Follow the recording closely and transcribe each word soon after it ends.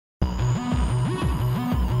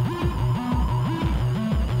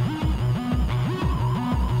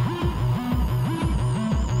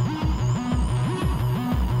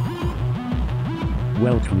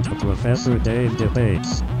Welcome to Professor Dave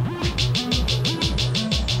Debates.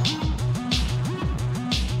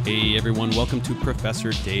 Hey everyone, welcome to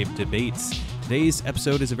Professor Dave Debates. Today's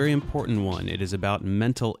episode is a very important one. It is about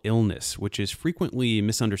mental illness, which is frequently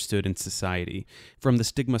misunderstood in society. From the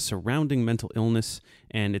stigma surrounding mental illness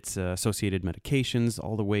and its associated medications,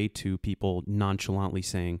 all the way to people nonchalantly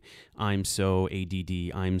saying, I'm so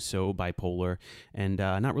ADD, I'm so bipolar, and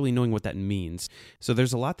not really knowing what that means. So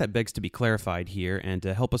there's a lot that begs to be clarified here, and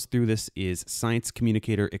to help us through this is science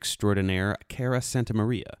communicator extraordinaire Cara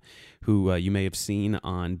Santamaria, who you may have seen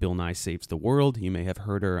on Bill Nye Saves the World. You may have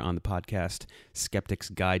heard her on the podcast Skeptic's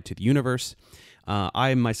Guide to the Universe.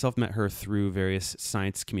 I myself met her through various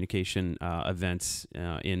science communication events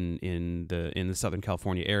in the Southern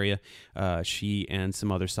California area. She and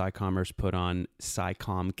some other SciCommers put on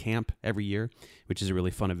SciComm Camp every year, which is a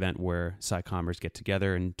really fun event where SciCommers get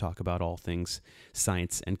together and talk about all things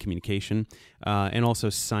science and communication, and also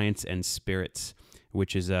Science and Spirits,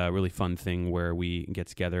 which is a really fun thing where we get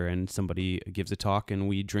together and somebody gives a talk and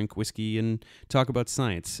we drink whiskey and talk about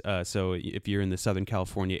science. So if you're in the Southern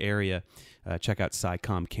California area, check out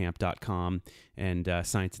SciCommCamp.com and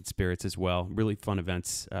Science and Spirits as well. Really fun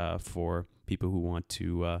events for people who want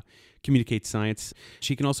to communicate science.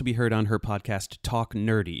 She can also be heard on her podcast Talk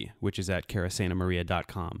Nerdy, which is at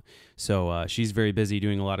carasantamaria.com. So she's very busy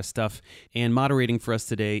doing a lot of stuff. And moderating for us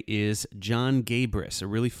today is John Gabrus, a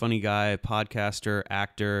really funny guy, podcaster,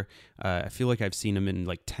 actor. I feel like I've seen him in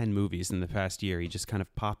like 10 movies in the past year. He just kind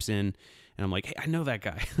of pops in and I'm like, hey, I know that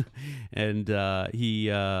guy. And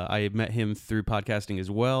I met him through podcasting as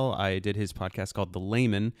well. I did his podcast called The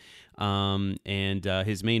Layman. And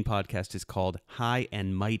his main podcast is called High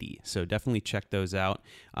and Mighty. So definitely check those out.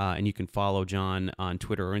 And you can follow John on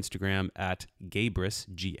Twitter or Instagram at Gabrus,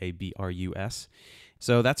 Gabrus.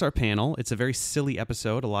 So that's our panel. It's a very silly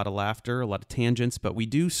episode, a lot of laughter, a lot of tangents, but we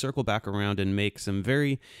do circle back around and make some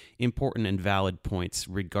very important and valid points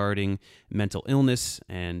regarding mental illness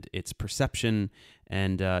and its perception,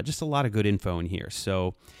 and just a lot of good info in here.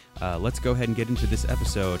 So let's go ahead and get into this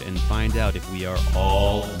episode and find out if we are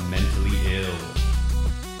all mentally ill.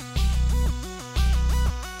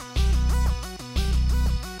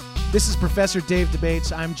 This is Professor Dave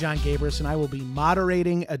Debates. I'm John Gabrus, and I will be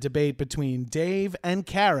moderating a debate between Dave and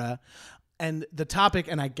Cara. And the topic,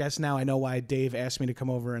 and I guess now I know why Dave asked me to come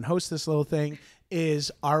over and host this little thing, is,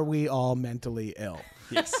 are we all mentally ill?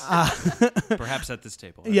 Yes. Perhaps at this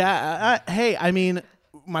table. Yeah. Hey, I mean,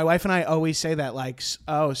 my wife and I always say that, like,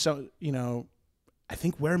 oh, so, you know, I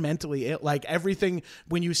think we're mentally ill. Like, everything,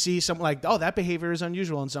 when you see someone like, oh, that behavior is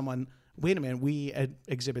unusual in someone, wait a minute, we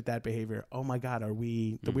exhibit that behavior. Oh my God, are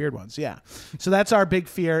we the weird ones? Yeah. So that's our big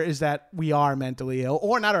fear, is that we are mentally ill.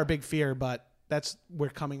 Or not our big fear, but we're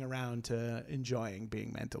coming around to enjoying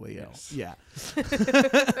being mentally ill. Yes. Yeah.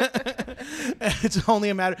 It's only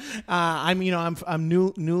a matter. I'm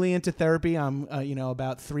newly into therapy. I'm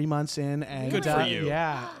about 3 months in, and good for you.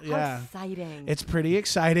 Yeah. How exciting! It's pretty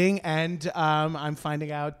exciting, and I'm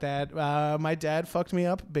finding out that my dad fucked me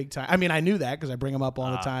up big time. I mean, I knew that because I bring him up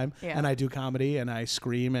all the time, yeah. and I do comedy, and I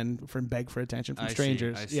scream and beg for attention from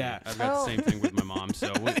strangers. I see. Yeah. I've got the same thing with my mom,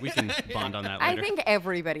 so we can bond on that later. I think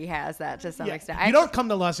everybody has that to some extent. You don't come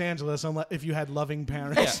to Los Angeles unless if you had loving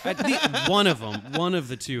parents. Yeah, one of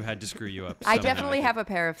the two had to screw you up. I definitely have a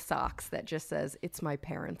pair of socks that just says, it's my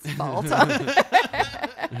parents' fault.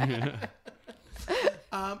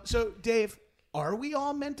 So, Dave, are we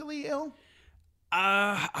all mentally ill?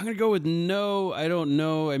 I'm going to go with no. I don't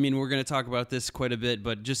know. I mean, we're going to talk about this quite a bit,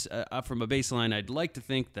 but just from a baseline, I'd like to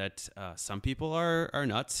think that some people are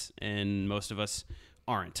nuts and most of us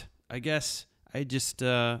aren't. I guess I just,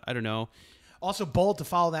 I don't know. Also bold to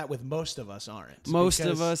follow that with most of us aren't. Most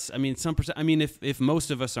of us, I mean, some percent. I mean, if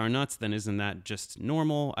most of us are nuts, then isn't that just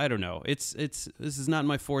normal? I don't know. This is not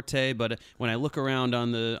my forte, but when I look around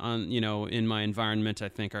in my environment, I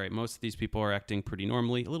think, all right, most of these people are acting pretty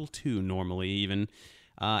normally, a little too normally even.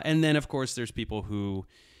 And then of course there's people who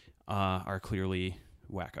are clearly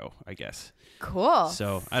wacko, I guess. Cool.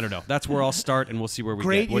 So I don't know. That's where I'll start, and we'll see where we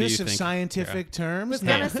Great get. What use do you of think, scientific terms. I was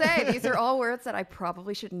going to say, these are all words that I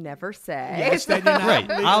probably should never say. Yes, that you're not.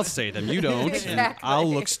 Right. I'll say them. You don't. Exactly. And I'll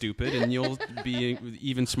look stupid, and you'll be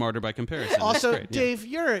even smarter by comparison. Also, That's great. Dave,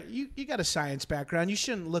 you got a science background. You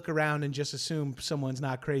shouldn't look around and just assume someone's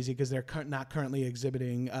not crazy because they're not currently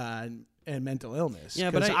exhibiting and mental illness.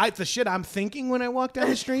 Yeah, but 'Cause the shit I'm thinking when I walk down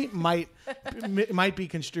the street might be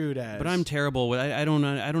construed as. But I'm terrible with I don't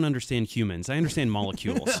understand humans. I understand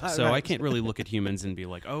molecules, so Right. I can't really look at humans and be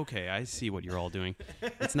like, okay, I see what you're all doing.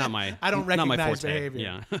 It's not my I don't not my recognize forte.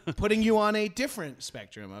 behavior. Yeah. Putting you on a different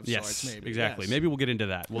spectrum of Yes, sorts, maybe. exactly. Yes. Maybe we'll get into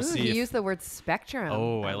that. We'll Ooh, see. you if- use the word spectrum.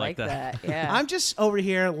 Oh, I like that. Yeah. I'm just over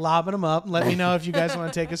here lobbing them up. Let me know if you guys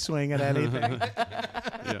want to take a swing at anything.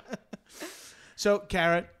 yeah. So,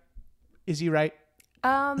 Carrot, is he right?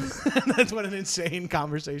 That's what an insane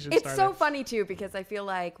conversation It's started. so funny too, because I feel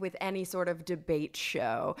like with any sort of debate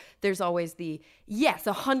show, there's always the yes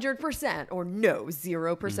 100% or no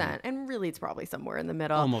 0%, and really it's probably somewhere in the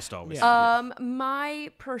middle. Almost always. Yeah. My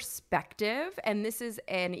perspective, and this is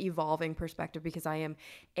an evolving perspective because I am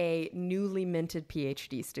a newly minted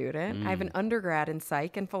PhD student. I have an undergrad in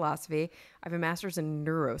psych and philosophy. I have a master's in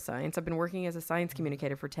neuroscience. I've been working as a science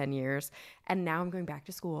communicator for 10 years, and now I'm going back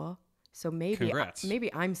to school. So maybe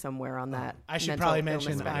I'm somewhere on that. I should mental probably illness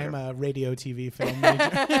mention spectrum. I'm a radio TV film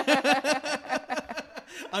major.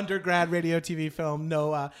 Undergrad radio TV film,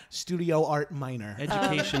 no studio art minor.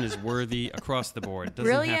 Education is worthy across the board. It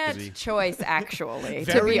doesn't have to be. Brilliant choice, actually,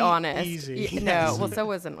 to Very be honest. easy, No, yes. well, so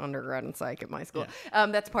was an undergrad in psych at my school.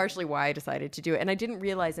 That's partially why I decided to do it. And I didn't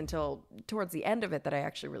realize until towards the end of it that I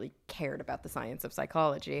actually really cared about the science of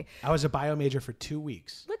psychology. I was a bio major for 2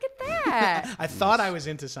 weeks. Look at that. I thought I was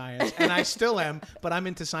into science, and I still am, but I'm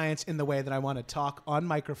into science in the way that I want to talk on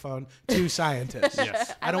microphone to scientists.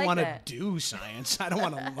 Yes. I don't like want to that. do science. I don't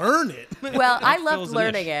want to learn it. Well, I fills loved a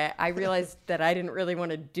learning niche. it. I realized that I didn't really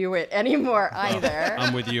want to do it anymore either.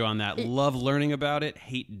 I'm with you on that. Love learning about it,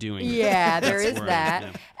 hate doing it. Yeah, there That's is where that.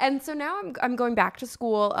 yeah. And so now I'm going back to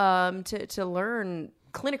school to learn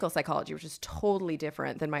clinical psychology, which is totally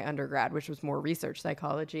different than my undergrad, which was more research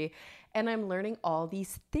psychology. And I'm learning all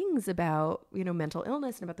these things about, mental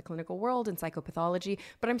illness and about the clinical world and psychopathology,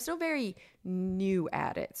 but I'm still very new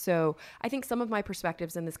at it. So I think some of my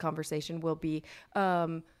perspectives in this conversation will be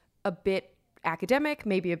a bit academic,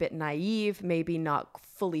 maybe a bit naive, maybe not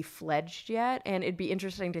fully fledged yet. And it'd be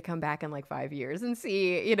interesting to come back in like 5 years and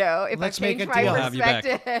see, if Let's I've make changed a my deal. We'll have you back.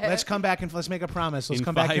 perspective. Let's come back and let's make a promise. Let's In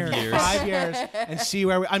come back 5 here in years. 5 years and see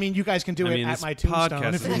where you guys can do it at this my tombstone podcast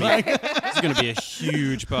if is you gonna like. This is going to be a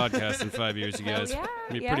huge podcast in 5 years, you guys. yeah,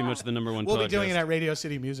 Pretty yeah. much the number one We'll podcast. be doing it at Radio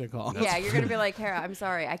City Music Hall. Yeah, you're going to be like, Kara, I'm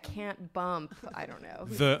sorry, I can't bump, I don't know.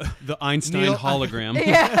 the Einstein Neil- hologram.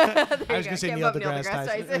 I was going to say Can't Neil bump deGrasse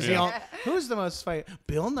Tyson. Is he all- Who's the most fight?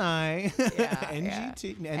 Bill Nye,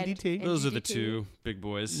 NDT. Those are the NGT. two big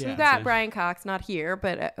boys. Yeah. We've got Brian Cox, not here,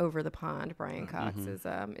 but over the pond. Brian Cox is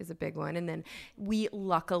a big one. And then we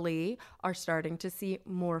luckily are starting to see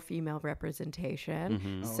more female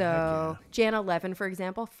representation. So Jana Levin, for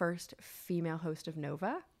example, first female host of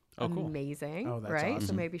Nova. Oh, cool. Amazing, Oh, that's right? So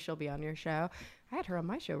awesome. maybe she'll be on your show. I had her on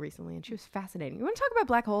my show recently, and she was fascinating. You want to talk about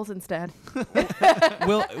black holes instead?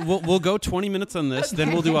 We'll go 20 minutes on this,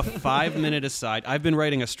 then we'll do a 5-minute aside. I've been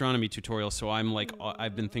writing astronomy tutorials, so I'm like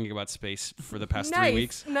I've been thinking about space for the past 3 Nice,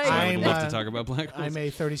 weeks. nice. So I would I'm, love to talk about black holes. I'm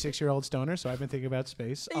a 36-year-old stoner, so I've been thinking about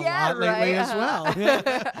space a Yeah, lot lately right, as well.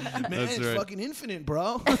 Man, That's it's right. fucking infinite,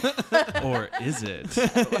 bro. Or is it?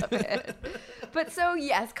 But so,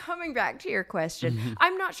 yes, coming back to your question,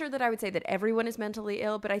 I'm not sure that I would say that everyone is mentally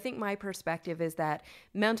ill, but I think my perspective is that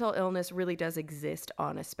mental illness really does exist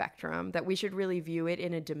on a spectrum, that we should really view it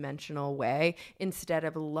in a dimensional way instead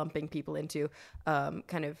of lumping people into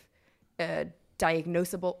kind of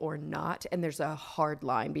diagnosable or not. And there's a hard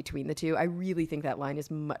line between the two. I really think that line is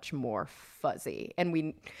much more fuzzy.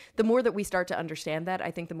 And the more that we start to understand that,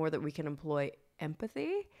 I think the more that we can employ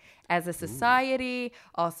empathy as a society,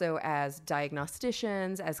 also as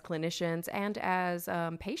diagnosticians, as clinicians, and as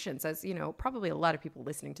patients, as, probably a lot of people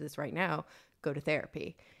listening to this right now go to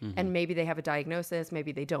therapy. And maybe they have a diagnosis,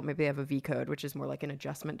 maybe they don't, maybe they have a V code, which is more like an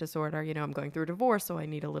adjustment disorder. I'm going through a divorce, so I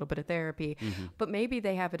need a little bit of therapy. But maybe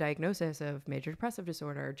they have a diagnosis of major depressive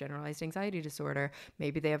disorder, generalized anxiety disorder.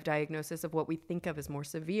 Maybe they have diagnosis of what we think of as more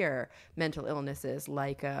severe mental illnesses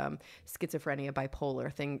like schizophrenia,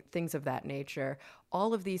 bipolar, things of that nature.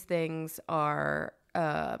 All of these things are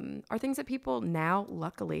things that people now,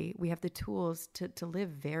 luckily, we have the tools to live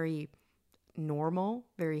very normal,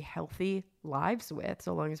 very healthy lives with,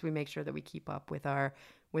 so long as we make sure that we keep up with our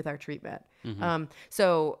treatment.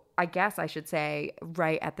 So I guess I should say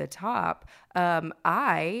right at the top,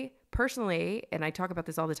 I personally, and I talk about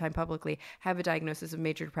this all the time publicly, have a diagnosis of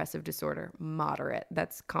major depressive disorder, moderate.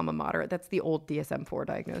 That's moderate. That's the old DSM-4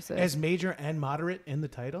 diagnosis. As major and moderate in the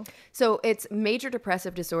title? So it's major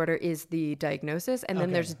depressive disorder is the diagnosis, and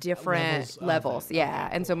then there's different levels. Yeah.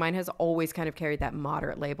 And so mine has always kind of carried that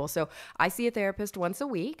moderate label. So I see a therapist once a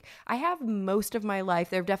week. I have most of my life.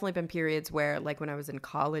 There have definitely been periods where, like when I was in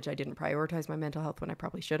college, I didn't prioritize my mental health when I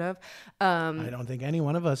probably should have. I don't think any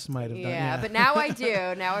one of us might have done. Yeah, but now I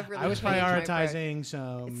do. Now I've really I was changed my prioritizing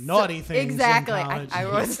some naughty things. Exactly. In college. I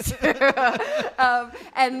was.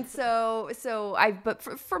 And so but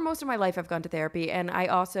for most of my life, I've gone to therapy. And I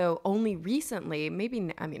also only recently,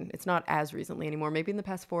 it's not as recently anymore, maybe in the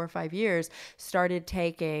past 4 or 5 years, started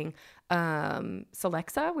taking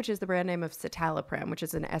Celexa, which is the brand name of citalopram, which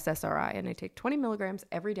is an SSRI. And I take 20 milligrams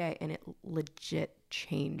every day, and it legit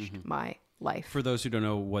changed my life. For those who don't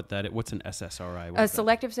know what's an SSRI? A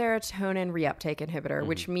selective serotonin reuptake inhibitor,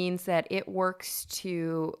 which means that it works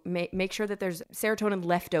to make sure that there's serotonin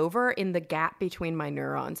left over in the gap between my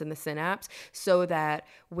neurons in the synapse, so that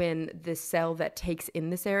when the cell that takes in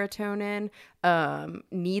the serotonin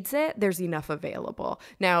needs it, there's enough available.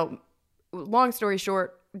 Now, long story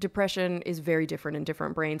short, depression is very different in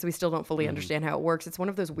different brains. We still don't fully understand how it works. It's one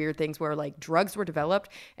of those weird things where like drugs were developed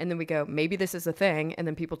and then we go, maybe this is a thing. And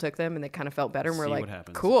then people took them and they kind of felt better. And we're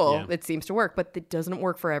like, cool, it seems to work, but it doesn't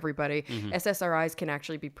work for everybody. SSRIs can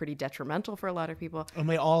actually be pretty detrimental for a lot of people. And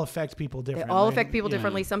they all affect people differently. They all affect people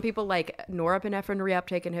differently. Some people like norepinephrine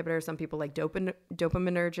reuptake inhibitors. Some people like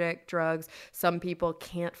dopaminergic drugs. Some people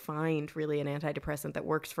can't find really an antidepressant that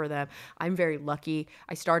works for them. I'm very lucky.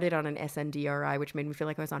 I started on an SNDRI, which made me feel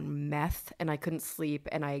like I was on meth and I couldn't sleep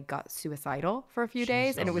and I got suicidal for a few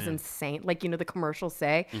days and it was insane. Like, the commercials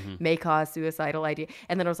say may cause suicidal idea.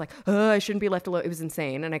 And then I was like, I shouldn't be left alone. It was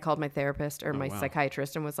insane. And I called my therapist or my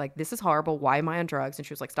psychiatrist and was like, this is horrible. Why am I on drugs? And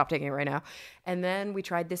she was like, stop taking it right now. And then we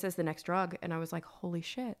tried this as the next drug. And I was like, holy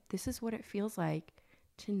shit, this is what it feels like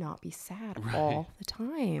to not be sad all the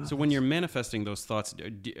time. So when you're manifesting those thoughts,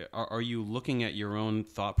 are you looking at your own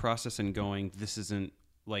thought process and going, this isn't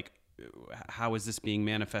like, how is this being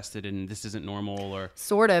manifested and this isn't normal? Or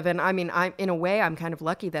sort of. And I mean, I'm in a way, I'm kind of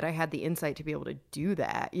lucky that I had the insight to be able to do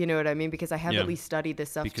that. You know what I mean? Because I have at least studied this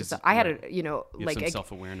stuff. Because I had some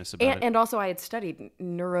self-awareness about it. And also I had studied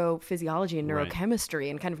neurophysiology and neurochemistry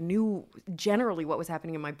and kind of knew generally what was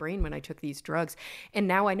happening in my brain when I took these drugs. And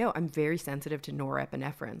now I know I'm very sensitive to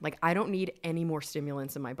norepinephrine. Like I don't need any more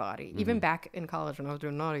stimulants in my body. Even back in college when I was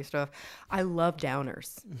doing naughty stuff, I love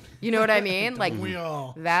downers. You know what I mean? Like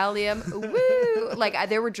Valium. Woo! Like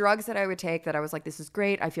there were drugs that I would take that I was like, this is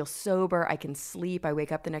great. I feel sober. I can sleep. I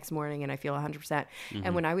wake up the next morning and I feel 100%.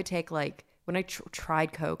 And when I would take when I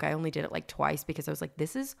tried Coke, I only did it like twice because I was like,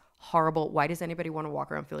 this is horrible. Why does anybody want to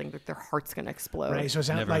walk around feeling like their heart's going to explode? Right. So it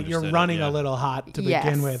sounds like you're running a little hot to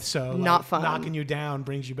begin with. So not fun. Knocking you down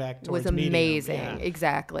brings you back towards was amazing. Medium. Yeah.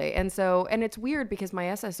 Exactly. And it's weird because my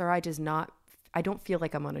SSRI I don't feel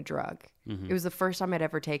like I'm on a drug. It was the first time I'd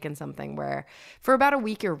ever taken something where for about a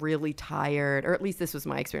week you're really tired, or at least this was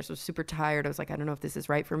my experience. I was super tired. I was like, I don't know if this is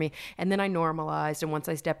right for me. And then I normalized. And once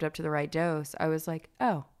I stepped up to the right dose, I was like,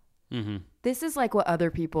 oh, this is like what other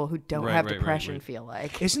people who don't have depression feel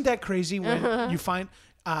like. Isn't that crazy when you find...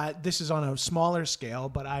 this is on a smaller scale,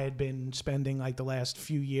 but I had been spending like the last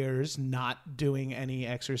few years not doing any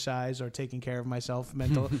exercise or taking care of myself,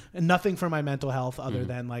 and nothing for my mental health other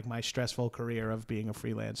than like my stressful career of being a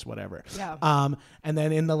freelance, whatever. Yeah. And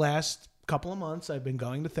then in the last couple of months, I've been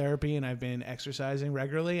going to therapy and I've been exercising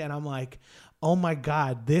regularly, and I'm like, oh my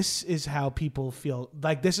God, this is how people feel.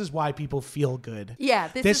 Like, this is why people feel good. Yeah,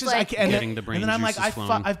 this is like getting the brain and then I'm like,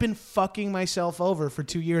 flowing. I've been fucking myself over for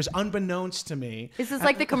 2 years, unbeknownst to me. This is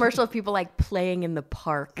like the commercial of people like playing in the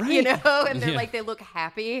park, and they're like, they look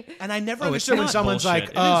happy. And I never understood when someone's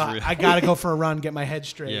like, I gotta go for a run, get my head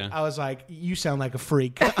straight. Yeah. I was like, you sound like a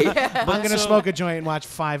freak. I'm gonna smoke a joint and watch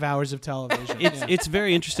 5 hours of television. It's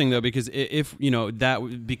very interesting though, because if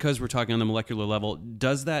because we're talking on the molecular level,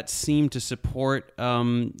 does that seem to support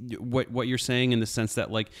what you're saying in the sense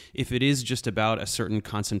that like if it is just about a certain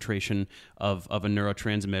concentration of a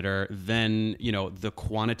neurotransmitter, then the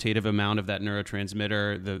quantitative amount of that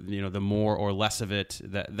neurotransmitter, the more or less of it,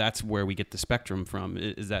 that's where we get the spectrum from.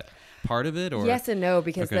 Is that part of it? Or yes and no,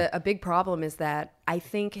 because a big problem is that I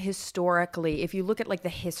think historically, if you look at like the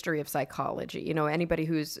history of psychology, anybody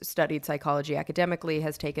who's studied psychology academically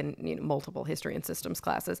has taken multiple history and systems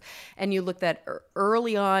classes, and you looked at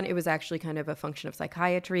early on, it was actually kind of a function of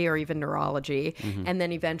psychiatry or even neurology. And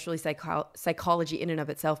then eventually psychology in and of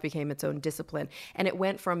itself became its own discipline. And it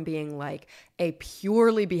went from being like a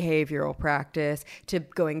purely behavioral practice to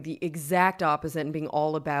going the exact opposite and being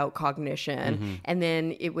all about cognition. And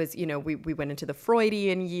then it was, you know, we went into the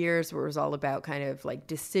Freudian years where it was all about kind of like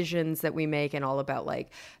decisions that we make and all about like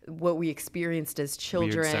what we experienced as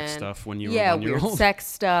children. Weird sex stuff when you were 1 year weird old. sex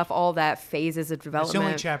stuff, all that phases of That's development. the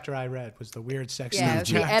only chapter I read was the weird sex Yeah, stuff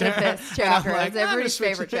the chapter. Oedipus chapter. And I'm like, That's I'm everybody's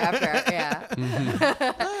gonna switch favorite it. chapter.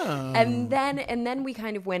 Yeah. And then we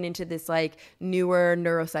kind of went into this like newer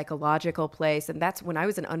neuropsychological place. And that's when I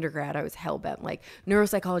was an undergrad, I was hellbent. Like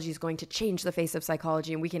neuropsychology is going to change the face of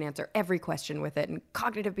psychology and we can answer every question with it, and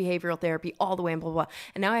cognitive behavioral therapy all the way and blah, blah, blah.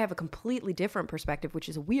 And now I have a completely different perspective, which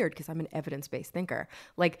is weird because I'm an evidence-based thinker.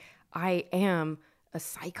 Like I am a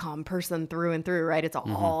psychom person through and through, right? It's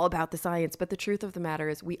all about the science. But the truth of the matter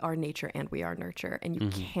is we are nature and we are nurture, and you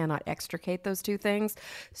cannot extricate those two things.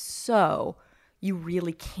 So you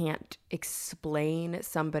really can't explain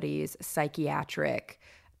somebody's psychiatric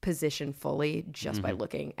position fully just by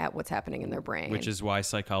looking at what's happening in their brain. Which is why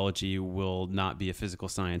psychology will not be a physical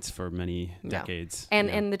science for many decades.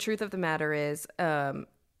 And the truth of the matter is,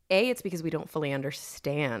 it's because we don't fully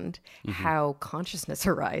understand how consciousness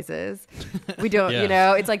arises. We don't, you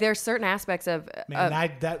know, it's like there are certain aspects of...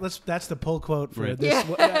 Man, that's the pull quote for Right. this.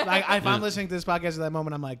 If I'm listening to this podcast at that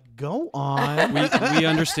moment, I'm like, go on. we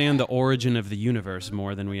understand the origin of the universe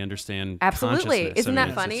more than we understand Absolutely. consciousness. Isn't I mean,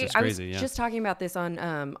 that funny? It's just I was crazy, just talking about this on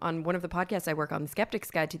one of the podcasts I work on, The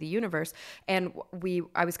Skeptic's Guide to the Universe. And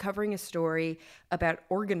I was covering a story about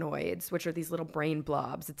organoids, which are these little brain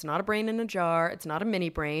blobs. It's not a brain in a jar. It's not a mini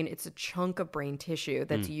brain. It's a chunk of brain tissue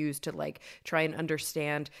that's used to like try and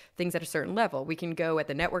understand things at a certain level. We can go at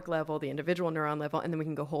the network level, the individual neuron level, and then we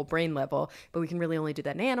can go whole brain level, but we can really only do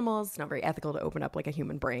that in animals. It's not very ethical to open up like a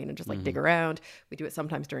human brain and just like dig around. We do it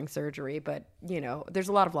sometimes during surgery, but you know, there's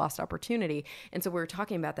a lot of lost opportunity. And so we were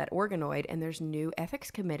talking about that organoid, and there's new ethics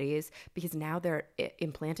committees because now they're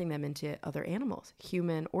implanting them into other animals,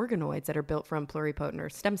 human organoids that are built from pluripotent or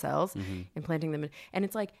stem cells, implanting them in. And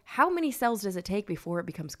it's like, how many cells does it take before it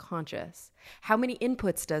becomes conscious? How many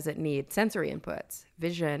inputs does it need? Sensory inputs,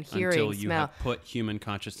 vision, hearing, until you smell. have put human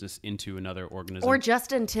consciousness into another organism. Or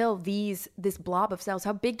just until this blob of cells,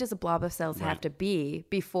 how big does a blob of cells have to be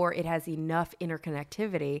before it has enough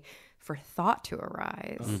interconnectivity for thought to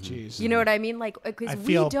arise? Oh, jeez. You know what I mean? Like, because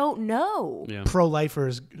we don't know. Yeah.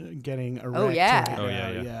 Pro-lifers getting erect. Oh, yeah. right Oh,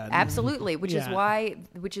 now, yeah. Absolutely, which is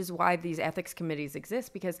Yeah. why these ethics committees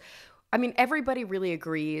exist, because I mean, everybody really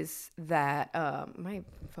agrees that my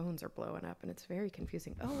phones are blowing up and it's very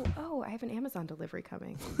confusing. Oh, I have an Amazon delivery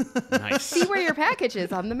coming. Nice. See where your package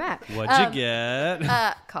is on the map. What'd you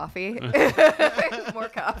get? Coffee. More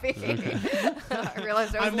coffee. I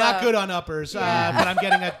realized I was I'm not low. good on uppers, but I'm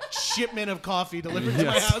getting a shipment of coffee delivered to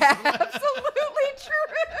my house. Absolutely true.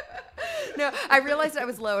 No, I realized I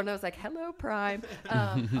was low and I was like, hello, Prime.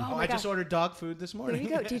 I just ordered dog food this There morning. you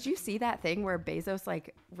go. Did you see that thing where Bezos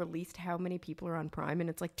like released how many people are on Prime, and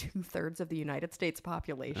it's like 2/3 of the United States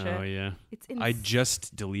population? Oh, yeah. It's I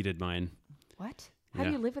just deleted mine. What? How do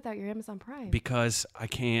Yeah. you live without your Amazon Prime? Because I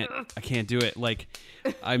can't do it. Like,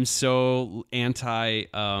 I'm so anti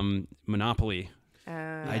monopoly.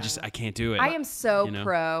 I can't do it. I am so you know?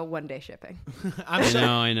 pro one-day shipping. I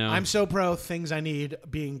know. I'm so pro things I need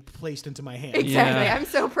being placed into my hand. Exactly. Yeah. I'm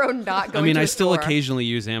so pro not going I mean, to I a still store. occasionally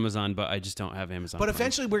use Amazon, but I just don't have Amazon. But Prime.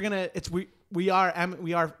 eventually we're gonna we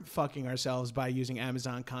are fucking ourselves by using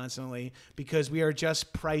Amazon constantly because we are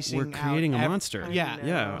just pricing. We're creating out a monster. Yeah,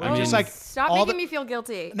 Yeah. Well, I mean, just like stop all making the- me feel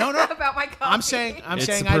guilty. No. about my coffee. I'm saying It's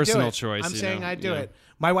a I do personal it. choice, I'm you saying know? I do Yeah. it.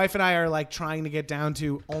 My wife and I are like trying to get down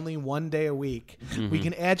to only one day a week. We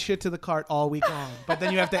can add shit to the cart all week long, but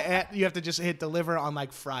then you have to just hit deliver on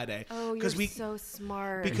like Friday. Oh, you're so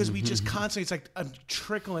smart. Because we just constantly, it's like a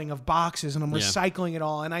trickling of boxes, and I'm recycling it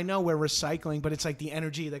all. And I know we're recycling, but it's like the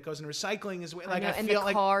energy that goes in recycling is like I know, I and feel the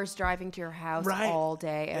like cars driving to your house all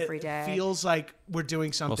day, every day. It feels like we're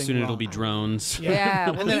doing something. well, soon it'll wrong. be drones.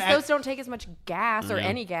 Yeah, well, And at then least those don't take as much gas or Yeah.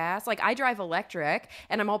 any gas. Like, I drive electric,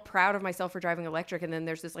 and I'm all proud of myself for driving electric, and then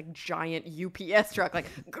there's this, like, giant UPS truck, like,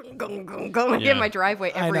 gung, gung, gung, gung, Yeah. in my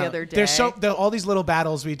driveway I every know. other day. There's all these little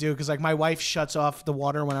battles we do because like my wife shuts off the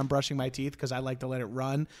water when I'm brushing my teeth because I like to let it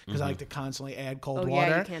run because I like to constantly add cold water.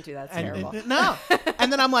 yeah, you can't do that. It's terrible. No.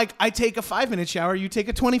 And then I'm like, I take a 5-minute shower, you take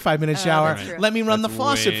a 25-minute shower. that's true. Let me run That's the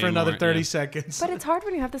faucet way for another more, 30 yeah. seconds. But it's hard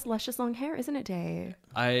when you have this luscious long hair, isn't it, Dave?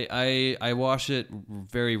 I wash it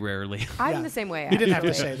very rarely. I'm Yeah. the same way. You didn't have to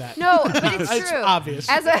actually. say that. No, but it's true. It's obvious.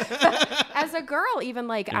 As a girl, even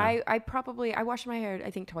like I wash my hair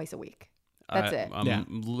I think twice a week. That's it.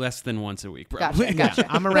 Less than once a week, probably. Gotcha.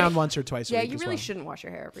 I'm around once or twice a Yeah, week. you as really well. shouldn't wash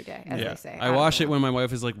your hair every day, as they say. I wash it when my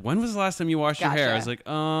wife is like, "When was the last time you washed your hair?" I was like,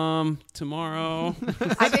 tomorrow.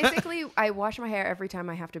 I wash my hair every time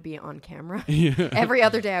I have to be on camera. Every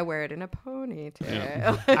other day I wear it in a ponytail.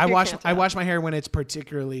 Yeah. I wash my hair when it's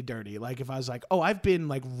particularly dirty. Like if I was like, oh, I've been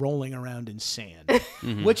like rolling around in sand,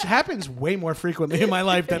 which happens way more frequently in my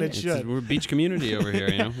life than it should. We're a beach community over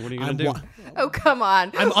here. What are you gonna do? Oh, come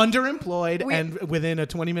on. I'm underemployed and within a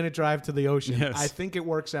 20-minute drive to the ocean. Yes. I think it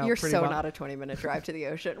works out You're pretty so well. not a 20-minute drive to the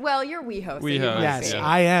ocean. Well, you're WeHo. Yes,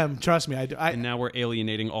 I am. Trust me, I do. And now we're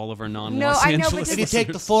alienating all of our non-Los No, I know, but Angeles does- If you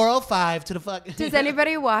take the 405 to the fuck. Does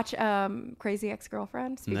anybody watch Crazy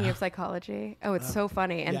Ex-Girlfriend? Speaking No. of psychology. Oh, it's so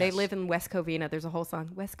funny. And they Yes. live in West Covina. There's a whole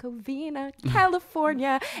song, West Covina,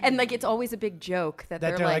 California. And like it's always a big joke that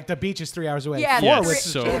They're like the beach is 3 hours away. Yeah, Four that's with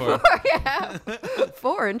so far. yeah,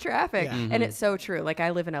 4 in traffic. Yeah. And it's so true. Like I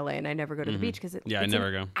live in LA and I never go to the beach because Yeah, I it's never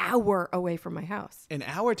an go. hour away from my house. An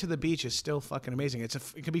hour to the beach is still fucking amazing. It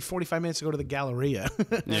could be 45 minutes to go to the Galleria.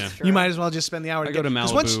 Yeah. True. You might as well just spend the hour. I go to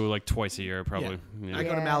 'cause once- Malibu like twice a year, probably. Yeah. I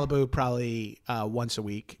go to Yeah. Malibu probably once a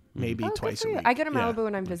week, maybe Oh, good twice for a you. week. I go to Yeah. Malibu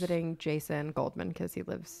when I'm visiting Jason Goldman because he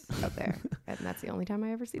lives out there, and that's the only time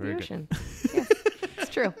I ever see the Very good. ocean. Yes, it's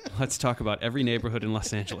true. Let's talk about every neighborhood in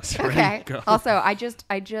Los Angeles. Ready? Okay. Go. Also, I just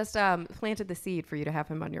planted the seed for you to have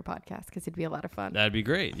him on your podcast because it'd be a lot of fun. That'd be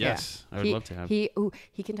great. Yes, I would love to have. He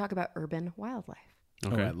can talk about urban wildlife.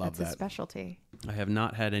 Okay. Oh, I love That's his that. specialty. I have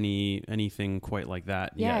not had anything quite like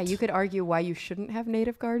that Yeah, yet. you could argue why you shouldn't have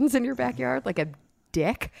native gardens in your backyard, like a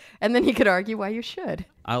dick, and then he could argue why you should.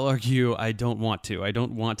 I'll argue I don't want to. I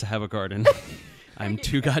don't want to have a garden. I'm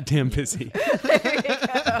too goddamn busy.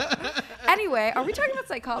 Anyway, are we talking about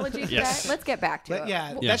psychology today? Yes. Let's get back to it.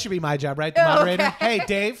 Yeah, Yeah. that should be my job, right? The moderator. Okay. Hey,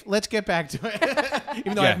 Dave, let's get back to it.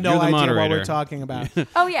 Even though I Yeah, have no you're the idea what moderator. we're talking about.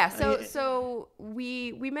 Oh yeah, so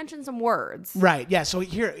we mentioned some words. Right. Yeah. So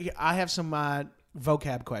here, I have some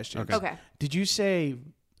vocab questions. Okay. Did you say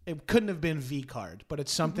it couldn't have been V card, but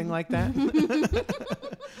it's something like that?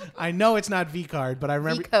 I know it's not V card, but I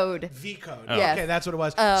remember V-code. V code. Yes. Okay, that's what it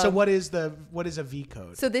was. So what is a V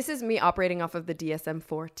code? So this is me operating off of the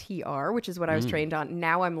DSM-4 TR, which is what I was trained on.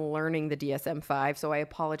 Now I'm learning the DSM-5, so I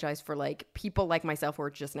apologize for like people like myself who are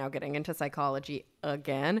just now getting into psychology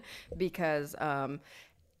again because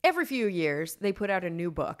every few years, they put out a new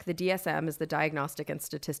book. The DSM is the Diagnostic and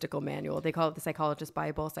Statistical Manual. They call it the Psychologist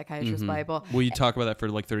Bible, Psychiatrist Bible. Will you talk about that for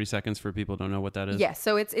like 30 seconds for people who don't know what that is? Yes,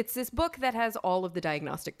 so it's this book that has all of the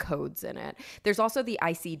diagnostic codes in it. There's also the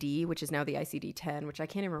ICD, which is now the ICD-10, which I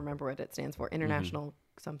can't even remember what it stands for. International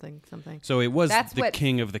something. So it was That's the what-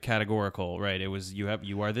 king of the categorical, right? It was you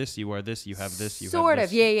are this, you are this, you have this, you Sort have of,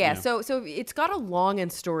 this. yeah. So it's got a long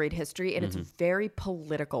and storied history, and it's a very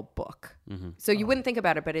political book. So you wouldn't think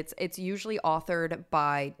about it, but it's usually authored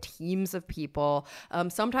by teams of people.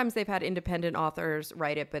 Sometimes they've had independent authors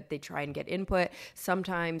write it, but they try and get input.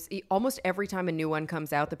 Sometimes, almost every time a new one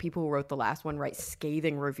comes out, the people who wrote the last one write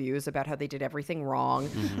scathing reviews about how they did everything wrong.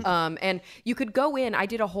 And you could go in. I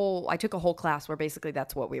took a whole class where basically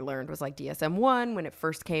that's what we learned was like DSM-1 when it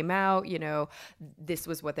first came out. You know, this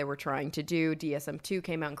was what they were trying to do. DSM-2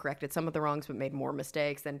 came out and corrected some of the wrongs, but made more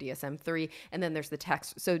mistakes than DSM-3. And then there's the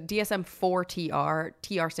text. So DSM-4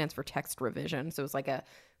 TR stands for text revision. So it's like a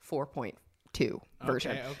 4.2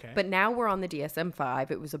 version. Okay. But now we're on the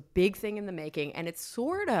DSM-5. It was a big thing in the making, and it's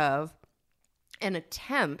sort of an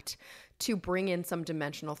attempt to bring in some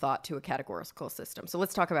dimensional thought to a categorical system. So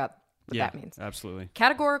let's talk about what that means. Absolutely.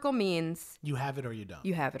 Categorical means You have it or you don't.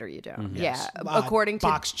 you have it or you don't. Yes. Yeah, according to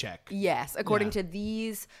box check. Yes, according to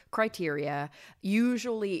these criteria,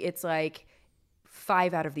 usually it's like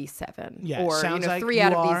 5 out of these 7, Yeah, or sounds like 3 you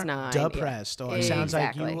out of are these 9. depressed, or it sounds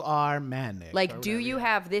like you are manic. Like, or do whatever. you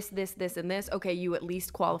have this, and this? Okay, you at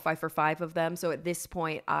least qualify for 5 of them. So at this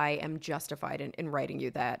point, I am justified in writing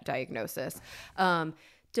you that diagnosis.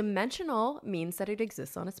 Dimensional means that it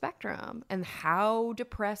exists on a spectrum. And how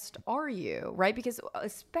depressed are you, right? Because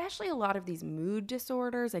especially a lot of these mood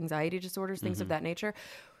disorders, anxiety disorders, things of that nature,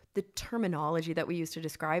 the terminology that we use to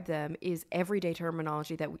describe them is everyday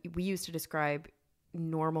terminology that we use to describe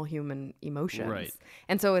normal human emotions. Right.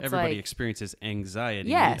 And so it's Everybody like, experiences anxiety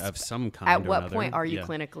yes, of some kind. at or what another. point are you Yeah.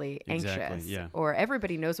 clinically anxious? Exactly, yeah. Or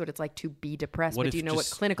everybody knows what it's like to be depressed, but do you know what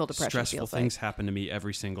just clinical depression stressful feels things like? happen to me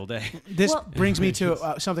every single day? This Well- brings me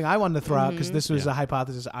to something I wanted to throw out Mm-hmm. because this was a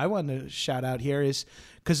hypothesis I wanted to shout out here is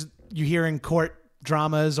because you hear in court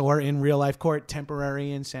dramas or in real life court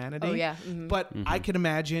temporary insanity. Oh, yeah. Mhm. But I could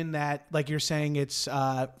imagine that, like you're saying, it's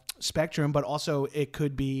spectrum, but also it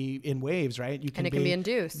could be in waves, right? And it can be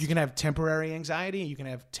induced. You can have temporary anxiety. You can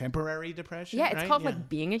have temporary depression. Yeah, it's right? called like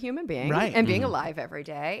being a human being Right. and being alive every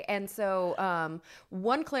day. And so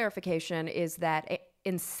one clarification is that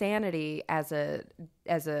insanity as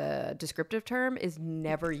a descriptive term is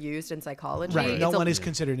never used in psychology. Right. No It's one is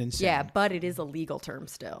considered insane. Yeah, but it is a legal term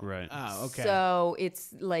still. Right. Oh, okay. So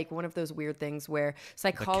it's like one of those weird things where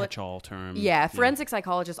The catch-all term. Yeah, forensic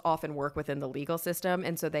psychologists often work within the legal system,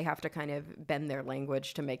 and so they have to kind of bend their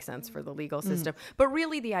language to make sense for the legal system. But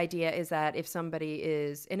really, the idea is that if somebody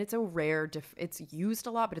is, and it's a rare, it's used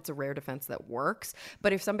a lot, but it's a rare defense that works.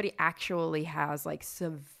 But if somebody actually has like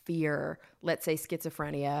severe, let's say schizophrenia,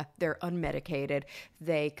 they're unmedicated,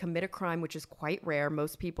 they commit a crime, which is quite rare.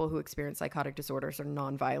 Most people who experience psychotic disorders are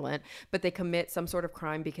nonviolent, but they commit some sort of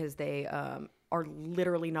crime because they are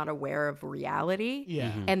literally not aware of reality.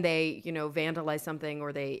 Yeah. And they, vandalize something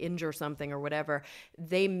or they injure something or whatever.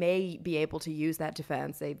 They may be able to use that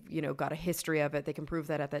defense. They've, got a history of it. They can prove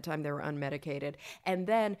that at that time they were unmedicated. And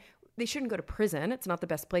then they shouldn't go to prison. It's not the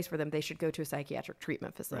best place for them. They should go to a psychiatric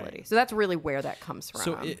treatment facility. Right. So that's really where that comes from.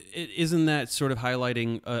 So isn't that sort of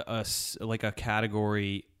highlighting a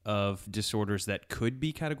category of disorders that could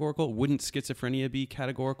be categorical? Wouldn't schizophrenia be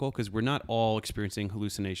categorical? Because we're not all experiencing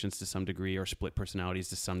hallucinations to some degree or split personalities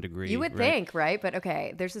to some degree. You would think, right? But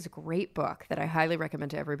okay, there's this great book that I highly recommend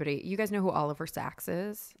to everybody. You guys know who Oliver Sacks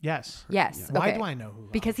is? Yes. Yes. Yeah. Why okay. do I know who?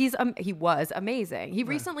 Because he was amazing. He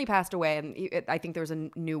recently passed away, and I think there was a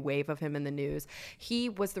new wave of him in the news. He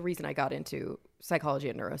was the reason I got into psychology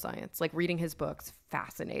and neuroscience. Like reading his books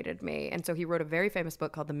fascinated me. And so he wrote a very famous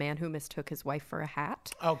book called The Man Who Mistook His Wife for a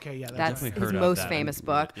Hat. Okay, yeah. That's his most famous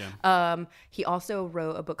book. Yeah. He also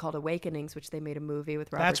wrote a book called Awakenings, which they made a movie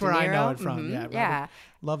with Robert That's where De Niro. I know it from. Mm-hmm. Yeah. Robert, yeah.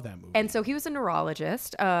 Love that movie. And so he was a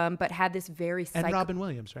neurologist, but had this very... And Robin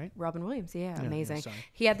Williams, right? Robin Williams, yeah amazing. Yeah,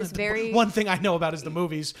 he had this very... One thing I know about is the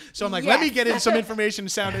movies. So I'm like, let me get in some information,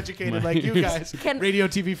 sound educated like you guys. Radio,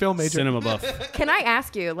 TV, film major. Cinema buff. Can I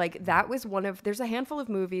ask you, like, that was one of... There's a handful of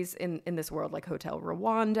movies in this world, like Hotel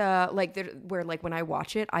Rwanda, like where like when I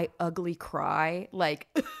watch it, I ugly cry, like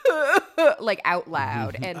like out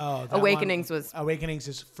loud. And Awakenings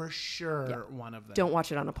is for sure one of them. Don't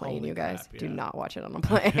watch it on a plane, Holy you guys. crap, yeah. Do not watch it on a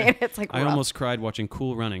plane. It's like I rough. almost cried watching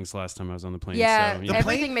Cool Runnings last time I was on the plane. Yeah, so,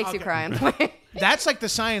 everything makes you cry on a plane. That's like the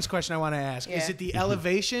science question I want to ask. Yeah. Is it the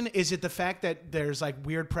elevation? Is it the fact that there's like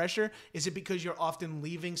weird pressure? Is it because you're often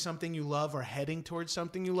leaving something you love or heading towards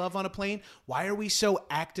something you love on a plane? Why are we so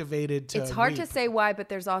activated to It's hard weep? to say why, but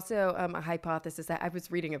there's also a hypothesis that I was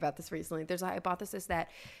reading about this recently. There's a hypothesis that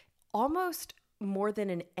almost more than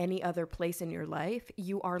in any other place in your life,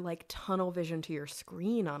 you are like tunnel vision to your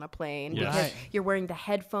screen on a plane Yes. because Right. you're wearing the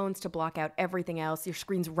headphones to block out everything else. Your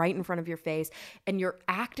screen's right in front of your face and you're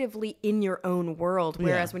actively in your own world.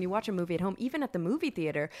 Whereas when you watch a movie at home, even at the movie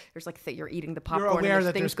theater, there's like you're eating the popcorn aware and there's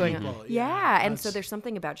that things there's going people. on. Yeah, Yeah. And so that's- there's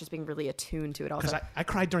something about just being really attuned to it also. Because I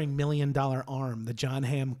cried during $1 Million Arm, the John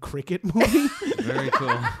Hamm cricket movie. Very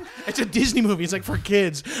cool. It's a Disney movie. It's like for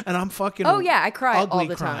kids, and I'm fucking. Oh yeah, I cry ugly all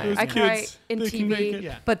the crying. time. Those I cry kids, in they can make TV, it.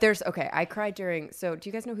 Yeah. but there's I cried during. So do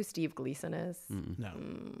you guys know who Steve Gleason is? No,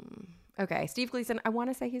 Okay, Steve Gleason. I want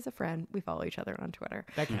to say he's a friend. We follow each other on Twitter.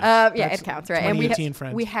 that counts. Yeah, That's it counts, right? And 2018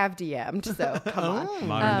 friends. we have DM'd. So come on.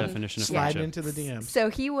 Modern definition of Slide friendship. into the DMs. So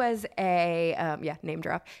he was a name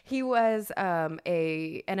drop. He was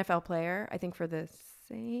a NFL player, I think for the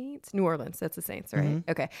Saints, New Orleans. That's the Saints, right?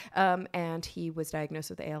 Okay. And he was diagnosed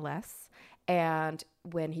with ALS. And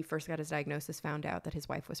when he first got his diagnosis, found out that his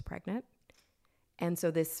wife was pregnant. And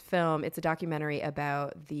so this film, it's a documentary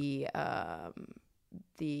about the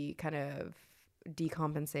kind of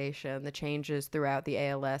decompensation, the changes throughout the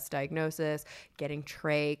ALS diagnosis, getting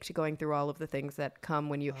trached, going through all of the things that come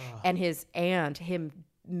when you and him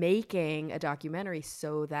making a documentary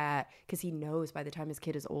so that because he knows by the time his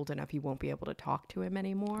kid is old enough he won't be able to talk to him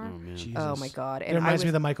anymore. Oh my god. It reminds me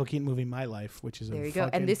of the Michael Keaton movie My Life, which is there a you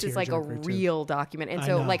go. And this is like a tearjerker, too. real document. And I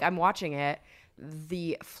so know. like I'm watching it,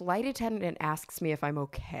 the flight attendant asks me if I'm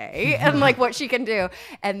okay and like what she can do.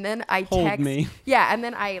 And then I Hold text me. Yeah, and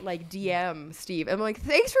then I like DM Steve. I'm like,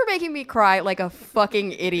 thanks for making me cry like a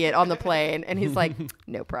fucking idiot on the plane. And he's like,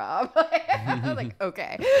 no problem. I'm like,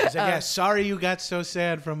 okay. He's like, yeah, sorry you got so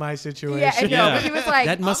sad from my situation. Yeah, I know, but he was like,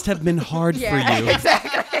 that must have been hard for yeah, you.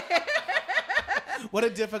 exactly. What a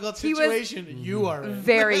difficult He was situation you are in.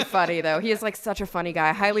 Very funny though. He is like such a funny guy.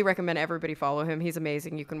 I highly recommend everybody follow him. He's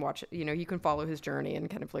amazing. You can watch, you can follow his journey and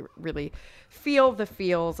kind of like really feel the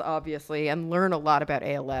feels, obviously, and learn a lot about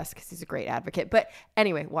ALS because he's a great advocate. But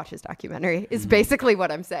anyway, watch his documentary is basically what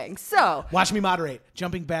I'm saying. So Watch me moderate.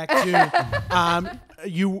 Jumping back to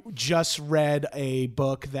you just read a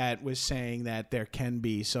book that was saying that there can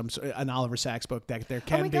be an Oliver Sacks book that there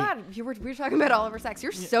can be. Oh my God, we were talking about Oliver Sacks.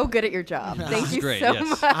 You're so good at your job. Thank you Great, so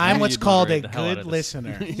yes. much. I'm what's You called a moderate the hell out good of this.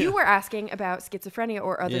 listener. You were asking about schizophrenia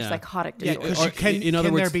or other Yeah. psychotic Yeah, disorders. or- in other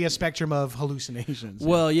Can there words- be a spectrum of hallucinations?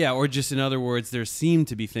 Well, yeah, or just in other words, there seem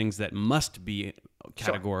to be things that must be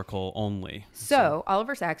categorical only. So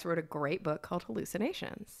Oliver Sacks wrote a great book called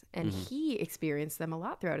Hallucinations, and he experienced them a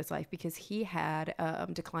lot throughout his life because he had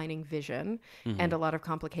declining vision and a lot of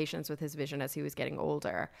complications with his vision as he was getting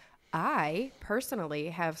older. I personally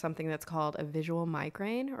have something that's called a visual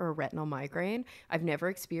migraine or a retinal migraine. I've never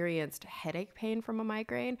experienced headache pain from a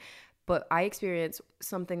migraine, but I experience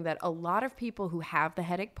something that a lot of people who have the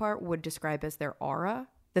headache part would describe as their aura,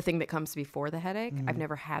 the thing that comes before the headache. I've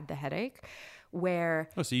never had the headache. Where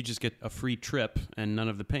Oh, so you just get a free trip and none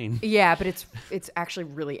of the pain. yeah, but it's actually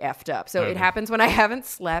really effed up. So it happens when I haven't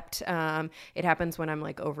slept. It happens when I'm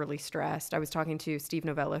like overly stressed. I was talking to Steve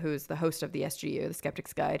Novella, who's the host of the SGU, the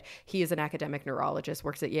Skeptic's Guide. He is an academic neurologist,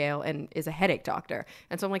 works at Yale, and is a headache doctor.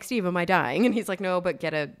 And so I'm like, Steve, am I dying? And he's like, no, but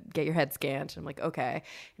get your head scanned. I'm like, okay.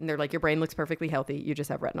 And they're like, your brain looks perfectly healthy. You just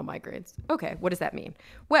have retinal migraines. Okay, what does that mean?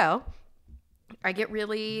 Well, I get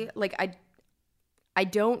really like I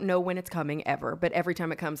don't know when it's coming ever, but every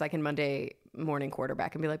time it comes, I can Monday morning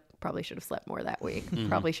quarterback and be like, probably should have slept more that week.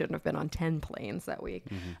 Probably shouldn't have been on 10 planes that week.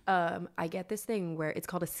 I get this thing where it's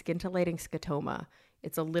called a scintillating scotoma.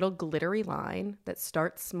 It's a little glittery line that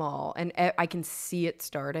starts small, and I can see it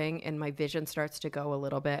starting, and my vision starts to go a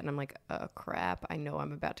little bit, and I'm like, oh crap, I know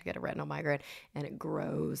I'm about to get a retinal migraine, and it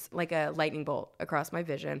grows like a lightning bolt across my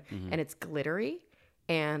vision, and it's glittery,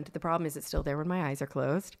 and the problem is it's still there when my eyes are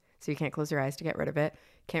closed. So you can't close your eyes to get rid of it.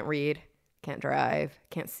 Can't read, can't drive,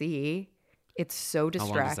 can't see. It's so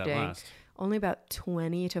distracting. How long does that last? Only about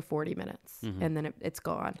 20 to 40 minutes, and then it's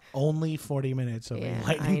gone. Only 40 minutes of Yeah, a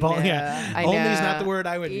lightning I bolt. know, Yeah, I only is know. not the word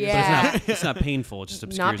I would use. Yeah. It's not painful. It just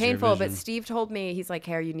obscures Not painful, your but vision. Steve told me, he's like,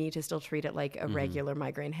 Kara, you need to still treat it like a regular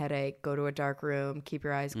migraine headache. Go to a dark room, keep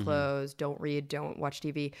your eyes closed, don't read, don't watch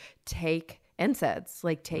TV. Take NSAIDs,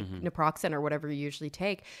 like take naproxen or whatever you usually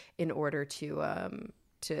take in order to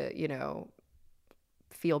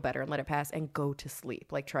feel better and let it pass and go to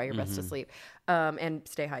sleep. Like try your best to sleep and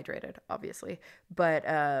stay hydrated, obviously. But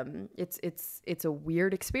it's a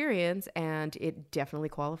weird experience, and it definitely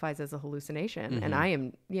qualifies as a hallucination. And I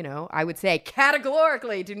am, I would say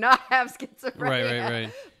categorically do not have schizophrenia.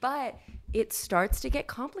 Right. But it starts to get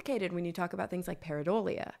complicated when you talk about things like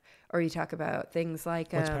pareidolia, or you talk about things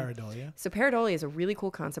like What's pareidolia? So pareidolia is a really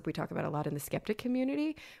cool concept we talk about a lot in the skeptic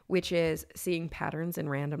community, which is seeing patterns in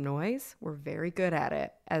random noise. We're very good at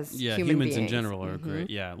it as human humans beings. in general are great.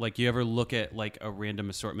 Yeah, like you ever look at like a random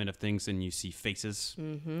assortment of things and you see faces?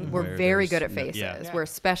 We're Where very there's good at no- faces. yeah. We're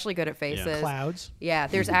especially good at faces. Clouds. Yeah,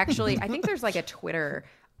 there's actually, I think there's like a Twitter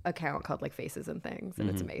account called like Faces and Things, and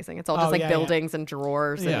it's amazing. It's all just like buildings and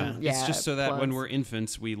drawers. Yeah. And, It's just so that when plugs. we're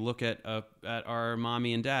infants, we look at our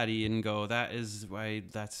mommy and daddy and go, "That is why.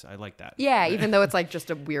 I like that." Yeah, even though it's like just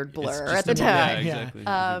a weird It's blur just at the a- Yeah,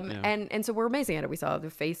 time. exactly. And so we're amazing at it. We saw the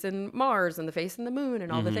face in Mars and the face in the moon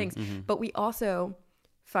and all the things. But we also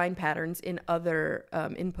find patterns in other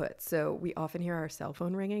inputs. So we often hear our cell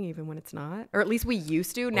phone ringing even when it's not. Or at least we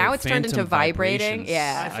used to. Now it's turned into phantom vibrating. vibrations.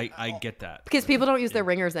 Yeah. I get that. Because people don't use their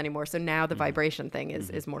ringers anymore. So now the vibration thing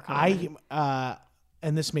is more common.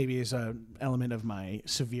 And this maybe is an element of my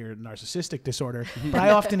severe narcissistic disorder, but I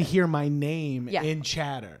often hear my name Yeah. in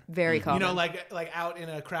chatter. Very common. You know, like out in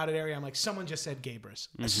a crowded area, I'm like, someone just said Gabrus.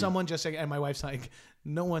 Someone just said, and my wife's like,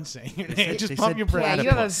 no one's saying your name. Just they pump said your breath. Yeah, you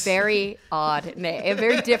have a very odd name, a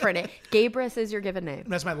very different name. Gabrus is your given name.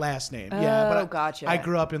 That's my last name. Yeah, but gotcha. I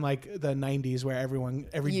grew up in like the 90s where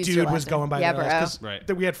every Used your dude was last going name. by Yeah, their bro. last, 'cause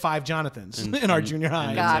Right. we had 5 Jonathans in our junior high.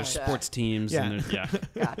 And Gotcha. there's sports teams. Yeah. And there's, yeah.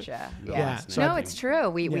 Gotcha. No, Yeah. it's So No, I it's true.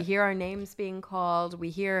 We Yeah. hear our names being called. We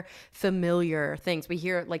hear familiar things. We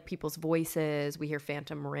hear like people's voices. We hear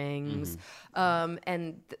phantom rings.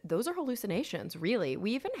 And those are hallucinations, really.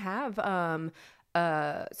 We even have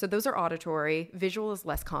so those are auditory. Visual is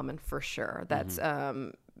less common for sure. That's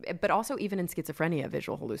but also even in schizophrenia,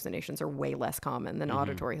 visual hallucinations are way less common than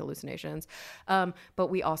auditory hallucinations. But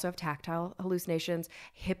we also have tactile hallucinations.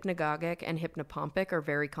 Hypnagogic and hypnopompic are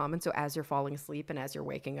very common. So as you're falling asleep and as you're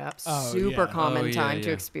waking up, super yeah. common Oh, yeah, time to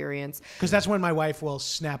yeah. experience. Because that's when my wife will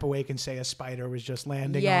snap awake and say a spider was just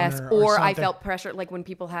landing Yes, on her. or I something. felt pressure, like when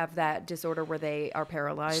people have that disorder where they are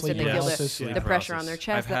paralyzed Sleep and they feel paralysis, the, yeah. the pressure on their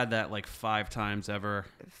chest. I've had that like 5 times ever.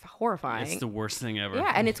 Horrifying. It's the worst thing ever.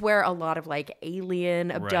 Yeah, and it's where a lot of like alien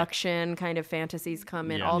abduction kind of fantasies come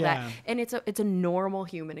in, Yeah. all Yeah. that, and it's a normal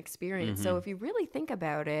human experience. So if you really think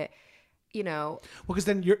about it, Well, because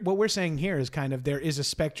then what we're saying here is kind of there is a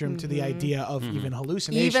spectrum to the idea of even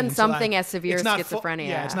hallucination. Even So, something like, as severe it's as not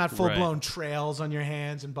schizophrenia. it's not full-blown trails on your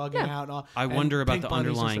hands and bugging out. And all, I and wonder about pink the bunnies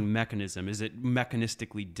and underlying stuff. mechanism. Is it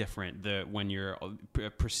mechanistically different when you're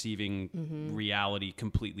perceiving reality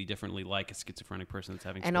completely differently, like a schizophrenic person that's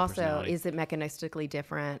having and split also, personality? is it mechanistically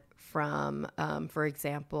different from, for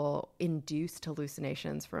example, induced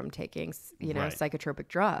hallucinations from taking, Right. psychotropic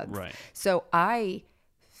drugs? Right. So I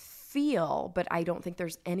feel, but I don't think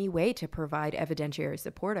there's any way to provide evidentiary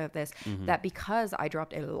support of this, that because I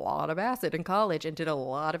dropped a lot of acid in college and did a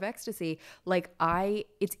lot of ecstasy,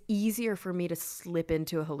 it's easier for me to slip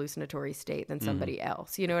into a hallucinatory state than somebody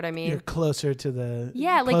else. You know what I mean? You're closer to the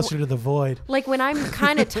closer to the void. Like when I'm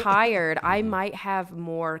kind of tired, I might have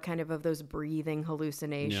more kind of those breathing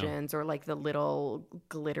hallucinations or like the little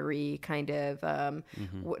glittery kind of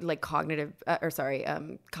like cognitive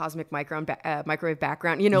cosmic microwave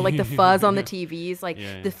background, like the fuzz on the TVs, like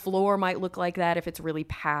the floor might look like that if it's really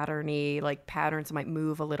patterny, like patterns might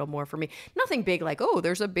move a little more for me. Nothing big like, oh,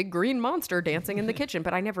 there's a big green monster dancing in the kitchen,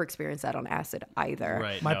 but I never experienced that on acid either.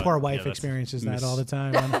 Right. My poor wife experiences that all the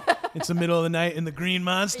time. It's the middle of the night and the green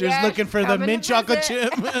monster's looking for the coming mint to chocolate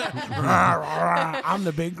visit. chip. I'm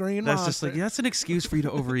the big green That's monster. just like, that's an excuse for you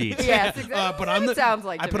to overeat. Yes, exactly. But I'm it sounds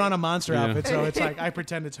like I to put me. on a monster outfit, so it's like I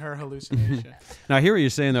pretend it's her hallucination. Now, I hear what you're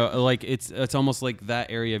saying, though. Like, it's almost like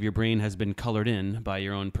that area of your brain has been colored in by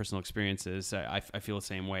your own personal experiences. I feel the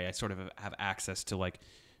same way. I sort of have access to, like,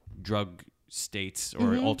 drug states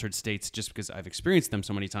or altered states just because I've experienced them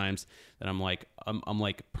so many times that I'm like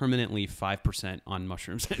permanently 5% on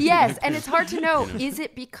mushrooms. Yes, and it's hard to know. Is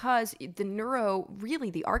it because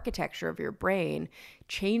the architecture of your brain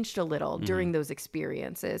changed a little during those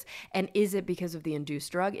experiences? And is it because of the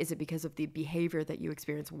induced drug? Is it because of the behavior that you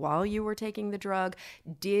experienced while you were taking the drug?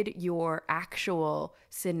 Did your actual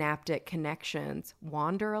synaptic connections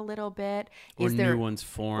wander a little bit? Or new ones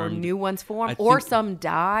formed. Or some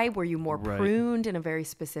die? Were you more Right. pruned in a very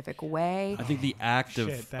specific way? I think the act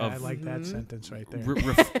Shit, I like that sentence right there.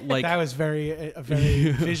 like That was a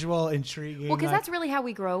very visual, intriguing. Well, because like- that's really how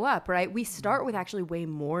we grow up, right? We start with actually way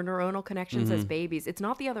more neuronal connections as babies. It's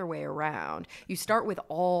not the other way around. You start with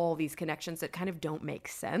all these connections that kind of don't make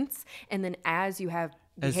sense. And then as you have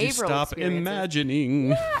as behavioral you stop experiences, imagining.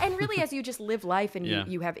 yeah, and really as you just live life and Yeah.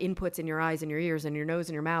 you have inputs in your eyes and your ears and your nose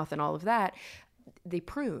and your mouth and all of that, they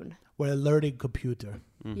prune. we're a learning computer.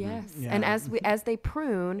 Yes. Yeah. And as they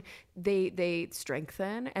prune, they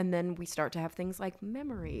strengthen, and then we start to have things like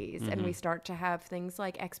memories, and we start to have things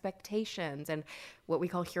like expectations and what we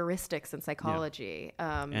call heuristics in psychology.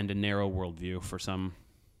 And a narrow worldview for some.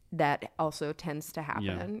 That also tends to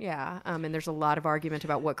happen. Yeah. And there's a lot of argument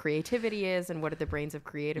about what creativity is and what do the brains of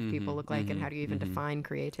creative people look like and how do you even define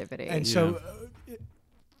creativity. And so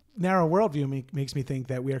narrow worldview makes me think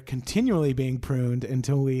that we are continually being pruned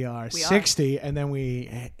until we are 60, and then we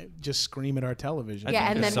just scream at our television.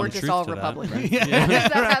 yeah, and there's then we're some just truth all to that, Republicans. right? Is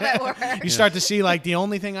that how that works? You start to see like the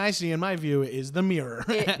only thing I see in my view is the mirror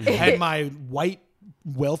and my white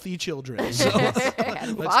wealthy children. So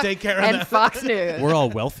let's take care of and that. Fox News. We're all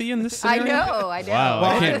wealthy in this I scenario? know. Wow,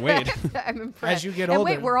 I can't wait. I'm impressed. As you get and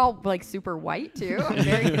wait, older. we're all like super white too. I'm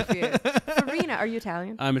very confused. Farina, are you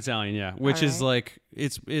Italian? I'm Italian, yeah. Which is All right. like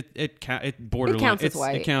it borderline. counts as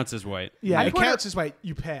white. It counts as white. Yeah, I'm it Puerto- counts as white.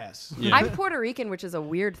 You pass. Yeah. I'm Puerto Rican, which is a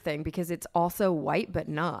weird thing because it's also white but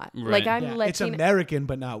not. Right. Like I'm Yeah, Latino. it's American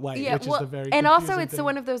but not white, Yeah, which is the very and also confusing it's thing.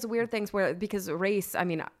 one of those weird things where because race, I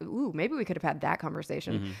mean, maybe we could have had that conversation.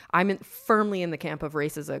 I'm firmly in the camp of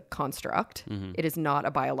race as a construct. It is not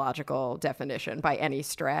a biological definition by any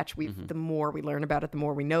stretch. The more we learn about it, the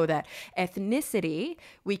more we know that ethnicity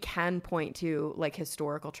we can point to like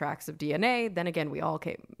historical tracks of DNA. Then again, we all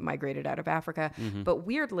migrated out of Africa, but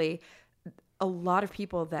weirdly, a lot of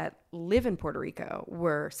people that live in Puerto Rico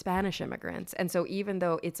were Spanish immigrants. And so even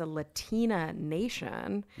though it's a Latina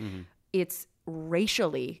nation, it's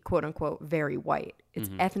racially, quote unquote, very white. It's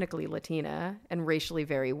ethnically Latina and racially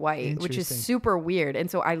very white, which is Interesting. super weird. And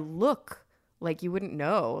so I look like you wouldn't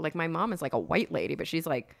know. Like my mom is like a white lady, but she's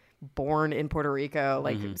like born in Puerto Rico.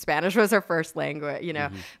 Like Spanish was her first language, you know.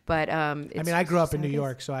 But I mean, I grew up in New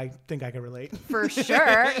York, so I think I can relate. for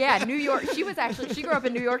sure. Yeah, New York. She grew up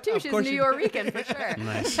in New York too. She's course New she York-Rican for sure.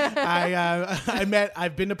 Nice.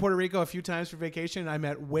 I've been to Puerto Rico a few times for vacation, and I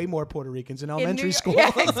met way more Puerto Ricans in In New elementary York- school.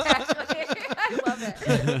 Yeah, exactly. I love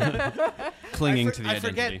it. Clinging to the I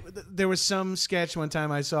identity. forget. There was some sketch one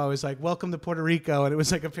time I saw. It was like "Welcome to Puerto Rico," and it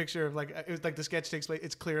was like a picture of like it was like the sketch takes place.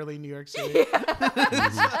 It's clearly New York City.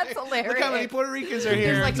 That's hilarious. Look how many Puerto Ricans are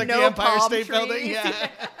here. There's, like, it's like no the Empire palm State Building. trees. Yeah.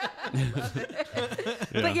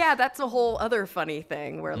 But yeah, that's a whole other funny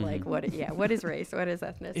thing where like, what is race? What is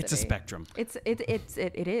ethnicity? It's a spectrum.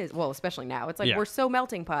 It is. Well, especially now. It's like Yeah. we're so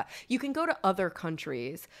melting pot. You can go to other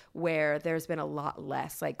countries where there's been a lot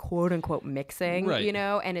less like quote unquote mixing, Right. you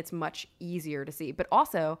know, and it's much easier to see. But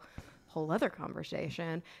also whole other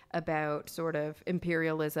conversation about sort of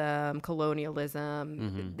imperialism,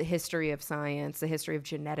 colonialism, the history of science, the history of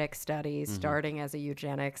genetic studies, starting as a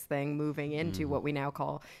eugenics thing, moving into what we now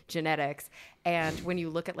call genetics. And when you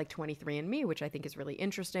look at like 23andMe, which I think is really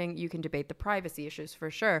interesting, you can debate the privacy issues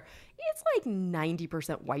for sure. It's like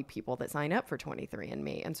 90% white people that sign up for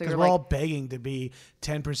 23andMe. And so Because you're we're like, all begging to be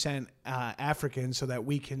 10% African so that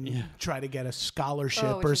we can try to get a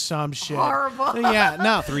scholarship or it's some shit. horrible. Yeah,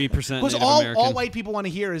 no. 3% Because Native all American. white people want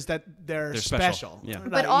to hear is that they're special. Yeah.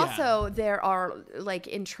 But also, there are like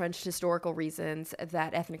entrenched historical reasons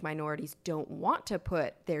that ethnic minorities don't want to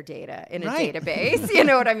put their data in a Right. database. You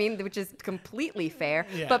know what I mean? Which is completely fair.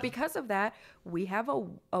 Yeah. But because of that, we have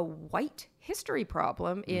a white history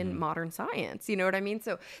problem in modern science. You know what I mean?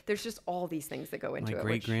 So there's just all these things that go into My it.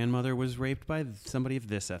 great grandmother was raped by somebody of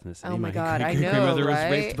this ethnicity. Oh my God, I great know, grandmother was right?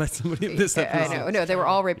 raped by somebody of this I ethnicity. know. No, they were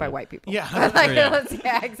all raped by white people. Yeah. Like, Yeah.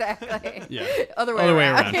 yeah, exactly. Yeah. Other way Other way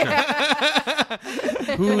around. around.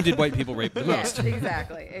 Who did white people rape the Yes, most?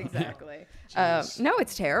 exactly. No,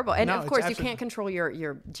 it's terrible. And No, of it's course, you absolutely- can't control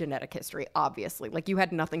your genetic history, obviously. Like, you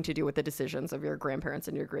had nothing to do with the decisions of your grandparents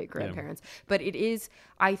and your great-grandparents. But it is,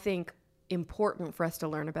 I think, important for us to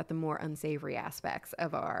learn about the more unsavory aspects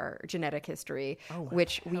of our genetic history,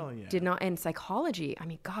 which we hell yeah. did not. And psychology, I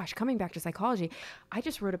mean, gosh, coming back to psychology, I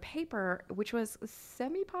just wrote a paper which was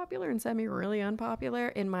semi-popular and semi-really unpopular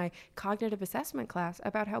in my cognitive assessment class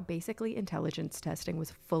about how basically intelligence testing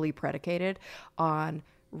was fully predicated on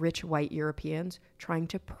rich white Europeans trying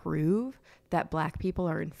to prove that black people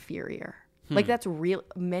are inferior. Like, that's real.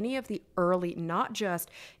 Many of the early, not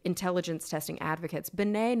just intelligence testing advocates,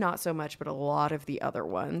 Binet not so much, but a lot of the other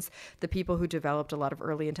ones, the people who developed a lot of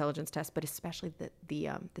early intelligence tests, but especially the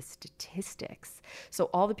statistics. So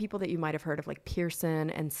all the people that you might have heard of, like Pearson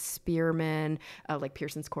and Spearman, like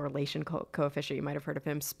Pearson's correlation coefficient, you might have heard of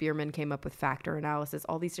him. Spearman came up with factor analysis.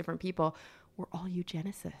 All these different people were all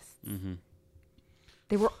eugenicists.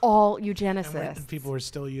 They were all eugenicists. And people were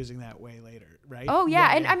still using that way later, right? Oh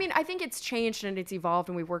yeah. And I mean, I think it's changed and it's evolved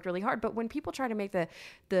and we've worked really hard. But when people try to make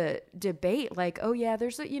the debate like, oh yeah,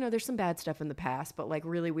 there's some bad stuff in the past, but like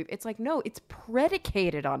really it's like, no, it's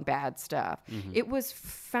predicated on bad stuff. It was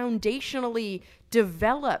foundationally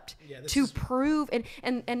developed to prove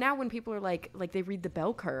and now when people are like they read the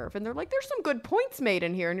bell curve and they're like, there's some good points made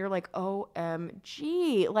in here, and you're like,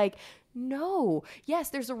 OMG, like, no. Yes,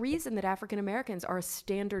 there's a reason that African Americans are a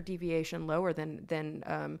standard deviation lower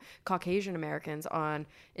than Caucasian Americans on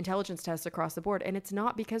intelligence tests across the board. And it's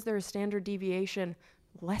not because they're a standard deviation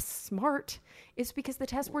less smart. It's because the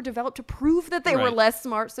tests were developed to prove that they were Right. less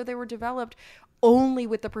smart. So they were developed only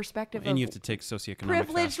with the perspective And of you have to take socioeconomic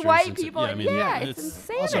privileged factors white into- people. I mean, Yeah, it's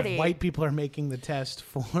Also, insanity. if white people are making the test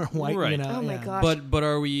for white, Right. you know. Oh my yeah. gosh. But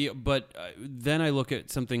are we? But then I look at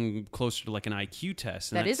something closer to like an IQ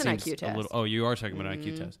test. And That is an seems IQ a test. little, oh, you are talking about an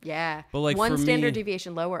IQ test. Yeah. But like one for standard me-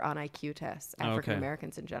 deviation lower on IQ tests, Oh, okay. African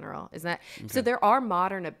Americans in general. Is that so there are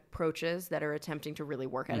modern approaches that are attempting to really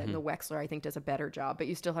work at it, and the Wechsler I think does a better job, but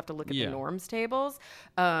you still have to look at Yeah. the norms tables.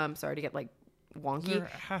 Sorry to get like wonky. There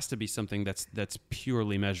has to be something that's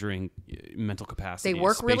purely measuring mental capacity. They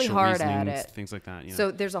work really spatial hard at reasoning, it. Things like that. You know? So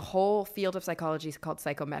there's a whole field of psychology called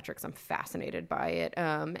psychometrics. I'm fascinated by it.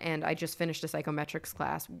 And I just finished a psychometrics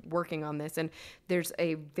class working on this. And there's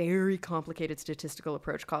a very complicated statistical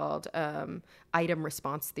approach called item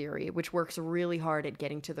response theory, which works really hard at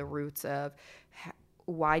getting to the roots of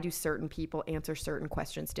why do certain people answer certain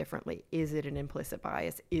questions differently? Is it an implicit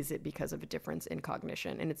bias? Is it because of a difference in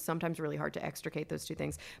cognition? And it's sometimes really hard to extricate those two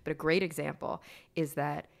things. But a great example is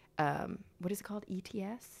that, what is it called?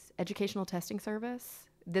 ETS? Educational Testing Service?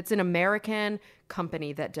 That's an American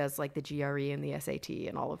company that does like the GRE and the SAT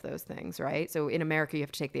and all of those things, right? So in America, you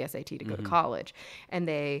have to take the SAT to go to college. And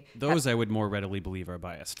those I would more readily believe are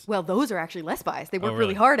biased. well, those are actually less biased. They work really?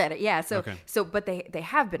 really hard at it. Yeah. So, Okay. but they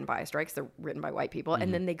have been biased, right? Because they're written by white people.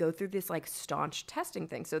 And then they go through this like staunch testing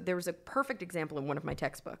thing. So there was a perfect example in one of my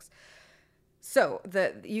textbooks. So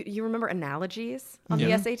you remember analogies on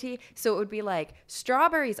the SAT? So it would be like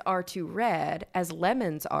strawberries are to red as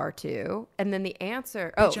lemons are to, and then the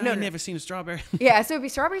answer. Oh I've no, never seen a strawberry. yeah, so it'd be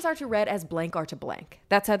strawberries are to red as blank are to blank.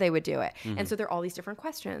 That's how they would do it. And so there are all these different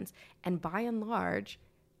questions. And by and large,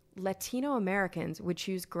 Latino Americans would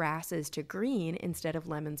choose grasses to green instead of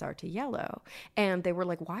lemons are to yellow. And they were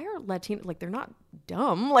like, why are Latino, like, they're not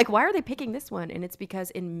dumb. Like, why are they picking this one? And it's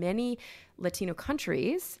because in many Latino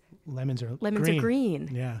countries, lemons are green.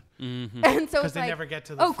 Yeah. Mm-hmm. And so Because it's they like, never get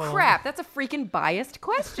to the oh full- crap, that's a freaking biased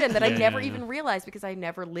question that I Yeah, never yeah, even realized because I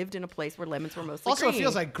never lived in a place where lemons were mostly Also, green. it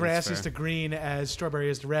feels like grass That's is fair. to green as strawberry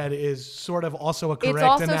is to red is sort of also a correct it's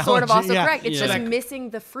also analogy. sort of also Yeah. correct. It's Yeah. just Like- missing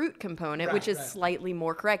the fruit component, which is right. slightly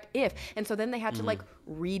more correct. And so then they had to like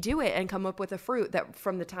Mm-hmm. redo it and come up with a fruit that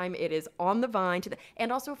from the time it is on the vine to the,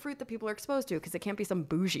 and also a fruit that people are exposed to, because it can't be some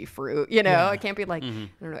bougie fruit, you know. Yeah. It can't be like Mm-hmm.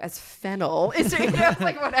 I don't know, as fennel. It's, you know, it's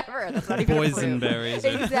like whatever. That's not even a fruit. Boysenberries.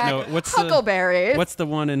 or- Exactly. No, what's Huckleberries. What's the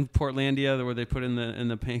one in Portlandia where they put in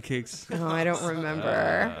the pancakes? Oh, I don't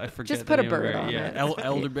remember. I forget. Just the put a name of bird it. on Yeah, it.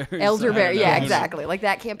 elderberries. Elderberry, I don't yeah, know. exactly. Like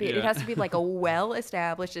that can't be. It Yeah. has to be like a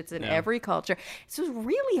well-established. It's in Yeah. every culture. So it's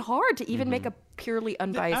really hard to even make a purely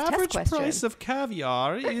unbiased test question. of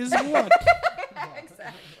caviar is what?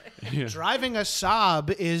 Driving a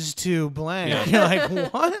Saab is to blank. Yeah. You're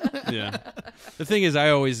like, what? Yeah. The thing is, I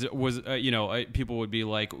always was, people would be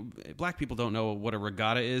like, black people don't know what a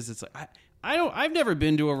regatta is. It's like, I've never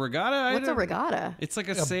been to a regatta. What's a regatta? It's like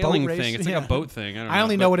a boat sailing race? thing. It's like Yeah. a boat thing. I don't know. I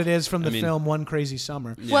only know what it is from the I mean- film One Crazy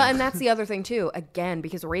Summer. Well, and that's the other thing too. Again,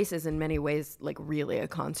 because race is in many ways like really a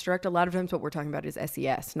construct. A lot of times, what we're talking about is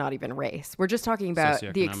SES, not even race. We're just talking about the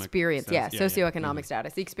Socioeconomic experience, status. Yeah, yeah. socioeconomic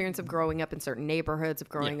status, the experience of growing up in certain neighborhoods, of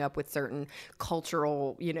growing up with certain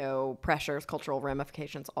cultural, pressures, cultural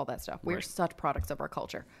ramifications, all that stuff. We're Right. such products of our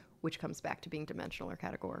culture, which comes back to being dimensional or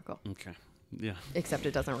categorical. Okay. Yeah. Except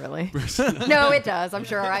it doesn't really. No, it does. I'm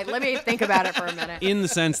sure. Let me think about it for a minute. In the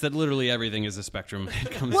sense that literally everything is a spectrum.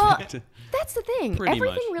 It comes Well, back to. that's the thing. Pretty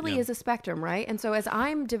Everything much, really yeah. is a spectrum, right? And so as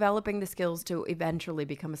I'm developing the skills to eventually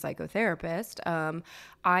become a psychotherapist,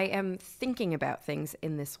 I am thinking about things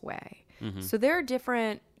in this way. Mm-hmm. So there are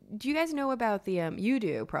different. Do you guys know about the? You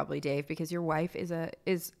do probably, Dave, because your wife is.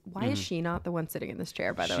 Why is she not the one sitting in this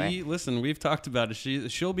chair? By the way, Listen, we've talked about it.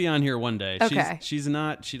 She'll be on here one day. Okay. She's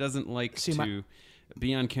not. She doesn't like See, to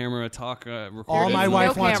be on camera, talk, record. All is my no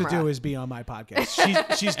wife wants to camera. do is be on my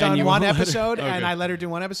podcast. She's done you one won't let her- episode, and okay. I let her do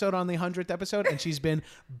one episode on the 100th episode, and she's been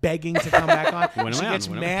begging to come back on. When am She I on? gets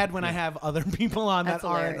When am I- mad when I have other people on That's that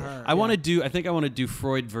aren't hilarious. her. I want to do. I think I want to do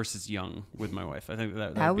Freud versus Jung with my wife. I think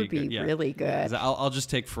that would be good. Yeah. really good. 'Cause I'll just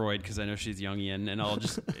take Freud because I know she's Jungian, and I'll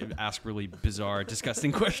just ask really bizarre,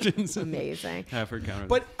 disgusting questions. Amazing. Have her counter.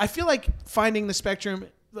 But I feel like finding the spectrum,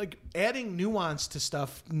 like adding nuance to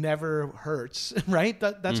stuff, never hurts, right?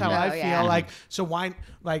 That's how I Oh, feel. yeah. Like, so why,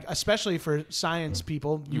 like, especially for science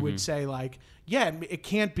people, you Mm-hmm. would say like, yeah, it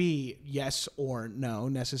can't be yes or no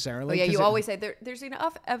necessarily. Oh, yeah, 'cause you it- always say there's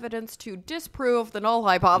enough evidence to disprove the null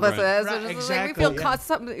hypothesis. Right, It's exactly, like we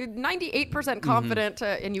feel yeah. 98% confident,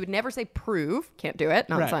 and you would never say prove. Can't do it.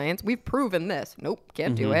 Not Right. science. We've proven this. Nope.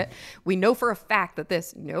 Can't do it. We know for a fact that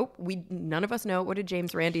this. Nope. None of us know. What did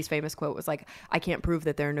James Randi's famous quote was like? I can't prove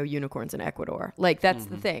that there are no unicorns in Ecuador. Like that's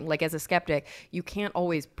the thing. Like as a skeptic, you can't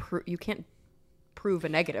always you can't prove a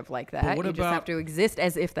negative like that. what You just have about- to exist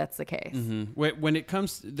as if that's the case. When it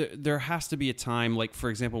comes, there has to be a time, like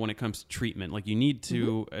for example, when it comes to treatment, like you need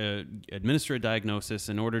to administer a diagnosis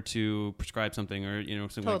in order to prescribe something, or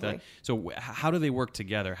something like Totally. that. So how do they work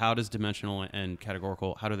together? How does dimensional and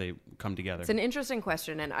categorical, how do they come together? It's an interesting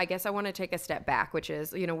question, and I guess I want to take a step back, which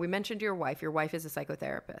is, we mentioned your wife. Your wife is a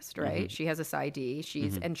psychotherapist, right? She has a PsyD.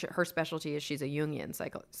 She's and her specialty is she's a Jungian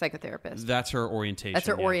psychotherapist. That's her orientation. That's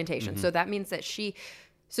her yeah. orientation. So that means that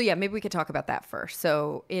so yeah, maybe we could talk about that first.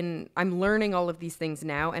 So I'm learning all of these things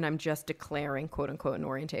now, and I'm just declaring quote unquote an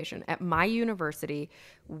orientation. At my university,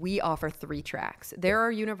 we offer 3 tracks. There are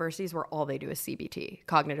universities where all they do is CBT,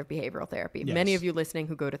 cognitive behavioral therapy. Yes. Many of you listening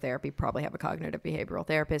who go to therapy probably have a cognitive behavioral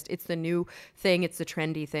therapist. It's the new thing. It's the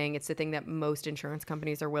trendy thing. It's the thing that most insurance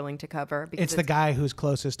companies are willing to cover. Because It's the guy who's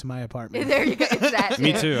closest to my apartment. There you go. It's that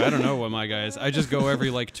Me too. I don't know what my guy is. I just go every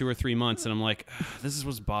like 2 or 3 months, and I'm like, this is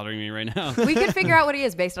what's bothering me right now. We could figure out what he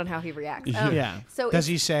is based on how he reacts. Yeah. So does it's-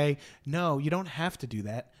 he say, no, you don't have to do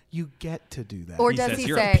that. You get to do that. Or He does says, he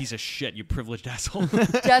 "You're say? a piece of shit, you privileged asshole."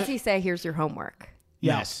 Does he say, "Here's your homework"?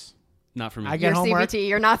 yes. Not for me. I get You're homework. CBT.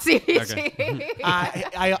 You're not CBT.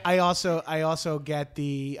 I also get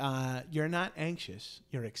the you're not anxious,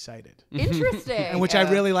 you're excited. Interesting. And which I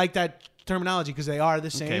really like that terminology because they are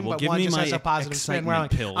the same, well, but give one me just my has a positive spin. Where I'm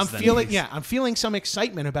like, excitement pills, I'm then, feeling, please. I'm feeling some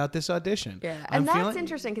excitement about this audition. Yeah, I'm and that's feeling-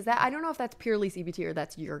 interesting because I don't know if that's purely CBT or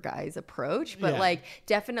that's your guys' approach, but Yeah. like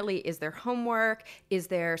definitely, is there homework? Is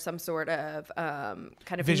there some sort of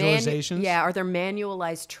kind of Visualizations? Are there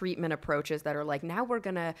manualized treatment approaches that are like, now we're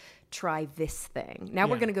gonna try this thing. Now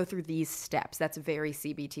we're Yeah. gonna go through these steps. That's very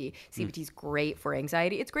CBT. CBT is great for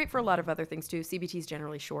anxiety. It's great for a lot of other things too. CBT is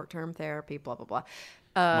generally short-term therapy. Blah blah blah.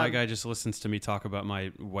 My guy just listens to me talk about my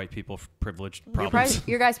white people privileged problems.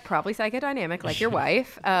 Your guy's probably psychodynamic, like your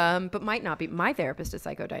wife, but might not be. My therapist is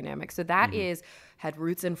psychodynamic. So that had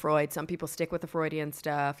roots in Freud. Some people stick with the Freudian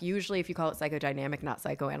stuff. Usually, if you call it psychodynamic, not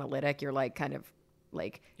psychoanalytic, you're like kind of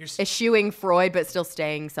like eschewing Freud, but still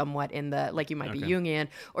staying somewhat in the, like you might be Jungian,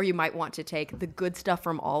 or you might want to take the good stuff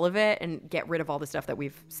from all of it and get rid of all the stuff that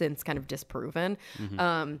we've since kind of disproven.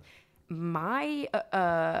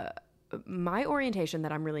 My orientation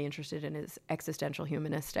that I'm really interested in is existential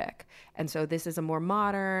humanistic. And so this is a more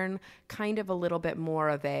modern, kind of a little bit more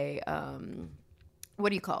of a, what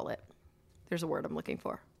do you call it? There's a word I'm looking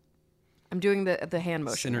for. I'm doing the hand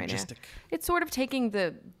motion right now. Synergistic. It's sort of taking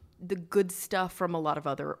the good stuff from a lot of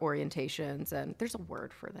other orientations, and there's a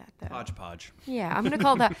word for that though. Hodgepodge. Yeah, I'm going to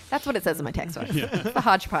call that, that's what it says in my text. The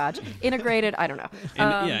hodgepodge. Integrated, I don't know.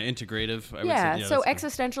 Integrative. I would say. So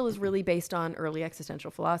existential is really based on early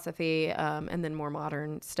existential philosophy, and then more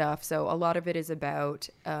modern stuff. So a lot of it is about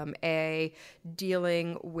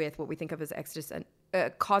dealing with what we think of as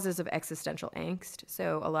causes of existential angst.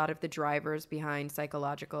 So a lot of the drivers behind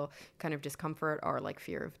psychological kind of discomfort are like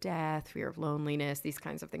fear of death, fear of loneliness, these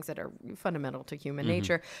kinds of things that are fundamental to human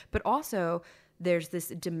nature. But also there's this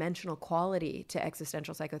dimensional quality to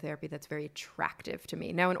existential psychotherapy that's very attractive to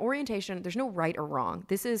me. Now in orientation, there's no right or wrong.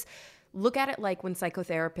 Look at it like when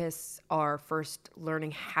psychotherapists are first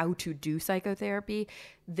learning how to do psychotherapy,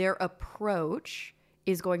 their approach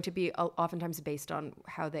is going to be oftentimes based on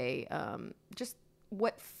how they just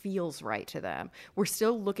what feels right to them. We're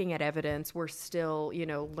still looking at evidence. We're still,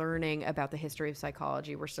 learning about the history of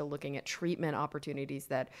psychology. We're still looking at treatment opportunities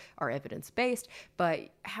that are evidence-based.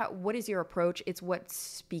 But what is your approach? It's what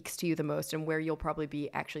speaks to you the most and where you'll probably be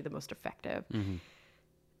actually the most effective.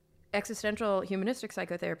 Existential humanistic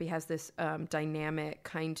psychotherapy has this dynamic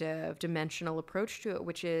kind of dimensional approach to it,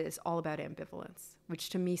 which is all about ambivalence, which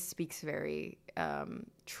to me speaks very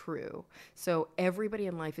true. So everybody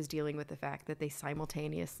in life is dealing with the fact that they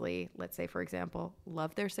simultaneously, let's say, for example,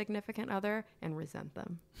 love their significant other and resent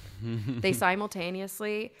them. They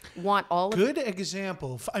simultaneously want all of Good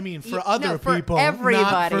example. For for people, everybody.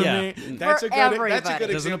 not for Yeah. me. For That's a good everybody.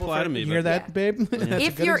 Doesn't example. apply to me, You but- hear that, Yeah. babe? That's a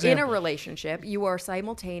If good you're in a example. relationship, you are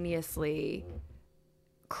simultaneously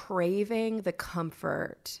craving the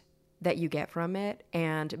comfort that you get from it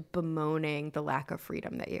and bemoaning the lack of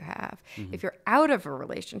freedom that you have. If you're out of a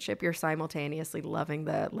relationship, you're simultaneously loving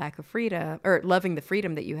the lack of freedom or loving the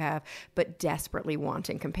freedom that you have, but desperately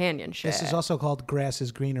wanting companionship. This is also called grass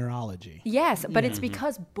is greenerology. Yes, but it's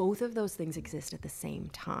because both of those things exist at the same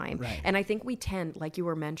time. Right. And I think we tend, like you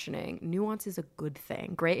were mentioning, nuance is a good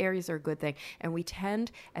thing. Gray areas are a good thing. And we tend,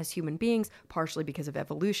 as human beings, partially because of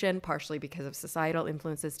evolution, partially because of societal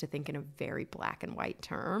influences, to think in a very black and white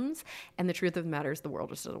terms. And the truth of the matter is the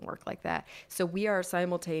world just doesn't work like that. So we are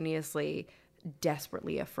simultaneously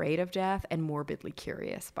desperately afraid of death and morbidly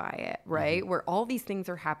curious by it, right? Where all these things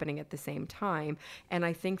are happening at the same time. And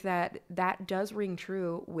I think that does ring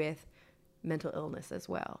true with mental illness as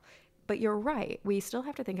well. But you're right. We still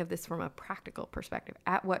have to think of this from a practical perspective.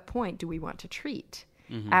 At what point do we want to treat?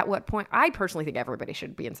 At what point? I personally think everybody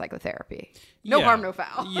should be in psychotherapy. No harm, no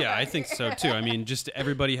foul. Yeah, I think so too. I mean, just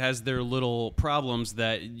everybody has their little problems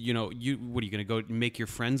that, what are you going to go make your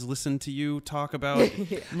friends listen to you talk about?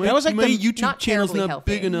 That was like my the- YouTube Not channel's terribly not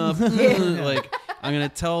big healthy. enough. Like, I'm going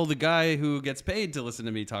to tell the guy who gets paid to listen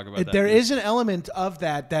to me talk about that. There is an element of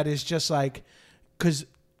that is just like, because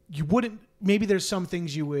you wouldn't, maybe there's some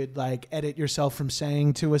things you would like edit yourself from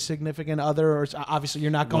saying to a significant other, or obviously you're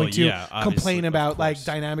not going Well, to yeah, complain obviously, of about like course.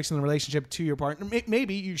 dynamics in the relationship to your partner.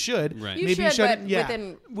 Maybe you should. Right. You Maybe should, shouldn't.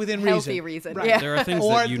 but within reason. healthy reason. Right. Yeah. There are things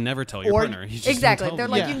Or- that you never tell your or- partner. You just don't Exactly. tell They're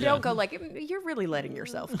them. like, Yeah. you don't go like, you're really letting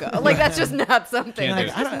yourself go. Like, that's just not something. Can't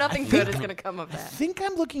There's do it. just nothing good is going to come of I that. think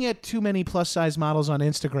I'm looking at too many plus size models on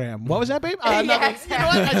Instagram. What was that, babe? Yeah, Nothing. You know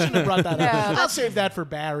what? I shouldn't have brought that No, up. I'll that's- save that for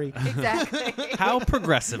Barry. Exactly. How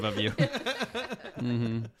progressive of you.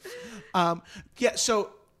 Yeah.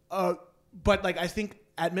 So, but like I think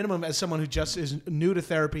at minimum, as someone who just is new to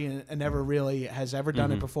therapy and never really has ever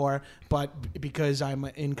done it before, but because I'm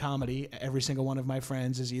in comedy, every single one of my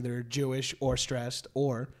friends is either Jewish or stressed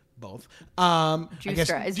or both. I guess,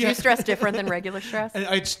 Is Jew stress different than regular stress?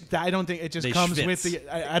 I don't think it just They comes schwitz. with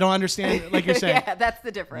the. I don't understand, like you're saying. Yeah, that's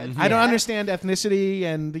the difference. I don't Yeah. understand ethnicity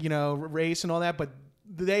and race and all that, but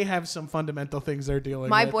they have some fundamental things they're dealing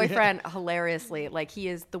My with. boyfriend, hilariously, like he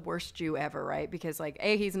is the worst Jew ever, right? Because like,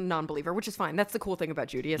 he's a non-believer, which is fine. That's the cool thing about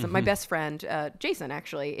Judaism. My best friend, Jason,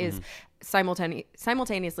 actually, is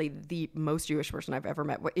simultaneously the most Jewish person I've ever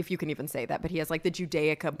met, if you can even say that. But he has like the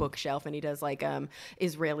Judaica bookshelf, and he does like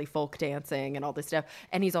Israeli folk dancing and all this stuff.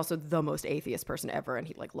 And he's also the most atheist person ever, and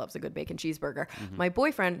he like loves a good bacon cheeseburger. My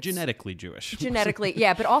boyfriend, Genetically Jewish.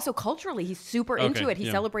 yeah, but also culturally, he's super into it. He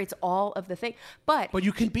yeah. celebrates all of the things, but But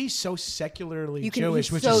you can be so secularly You can be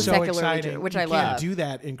Jewish, which so is so secularly exciting. Jewish, which you I can't love. do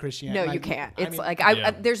that in Christianity. no, you can't. It's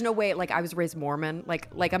mean, there's no way. Like I was raised Mormon.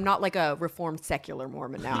 Like I'm not like a reformed secular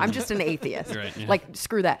Mormon now. I'm just an atheist. Right, yeah. Like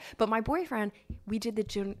screw that. But my boyfriand, we did the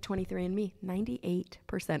 23andMe, 98%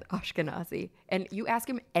 Ashkenazi, and you ask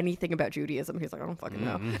him anything about Judaism, he's like, I don't fucking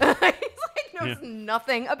know. He's like knows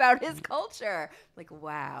nothing about his culture. Like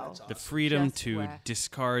wow. The freedom Just to wow.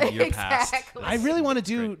 discard your past. Exactly. I really want to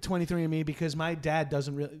do 23andMe because my dad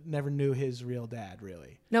never knew his real dad,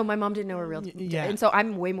 really. No, my mom didn't know her real. Yeah. And so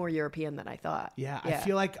I'm way more European than I thought. Yeah, I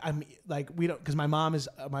feel like I'm like we don't because my mom's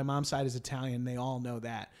side is Italian. They all know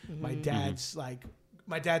that. My dad's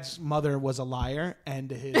my dad's mother was a liar,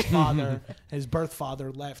 and his father, his birth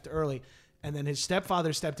father, left early. And then his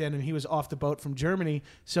stepfather stepped in, and he was off the boat from Germany.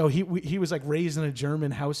 So he was like raised in a German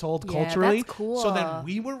household Yeah, culturally. that's cool. So then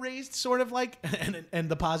we were raised sort of like, and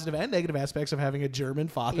the positive and negative aspects of having a German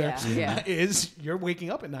father Yeah. is you're waking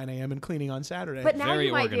up at 9 a.m. and cleaning on Saturday. But now Very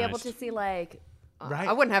you might be able organized. to see like. Right.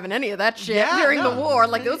 I wasn't having any of that shit Yeah, during no. the war.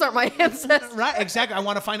 Like those aren't my ancestors. Right, exactly. I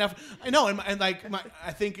want to find out. I know, and like,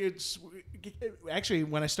 I think it's actually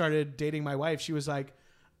when I started dating my wife, she was like,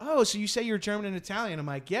 "Oh, so you say you're German and Italian?" I'm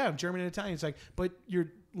like, "Yeah, I'm German and Italian." It's like, "But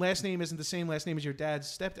your last name isn't the same last name as your dad's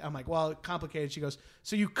stepdad." I'm like, "Well, complicated." She goes,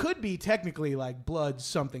 "So you could be technically like blood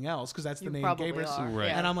something else because that's the You name probably Gabrus." are, Right.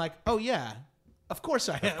 yeah. And I'm like, "Oh yeah." Of course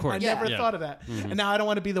I am. course. I never Yeah. thought of that. And now I don't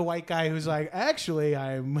want to be the white guy who's like, actually,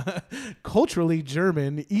 I'm culturally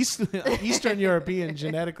German, Eastern European,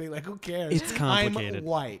 genetically. Like, who cares? It's complicated. I'm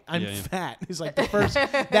white. I'm Yeah, yeah. fat. He's like the first.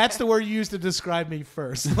 That's the word you use to describe me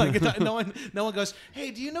first. Like, no one goes,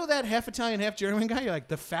 hey, do you know that half Italian, half German guy? You're like,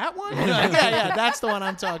 the fat one? You're like, yeah, that's the one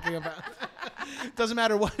I'm talking about. Doesn't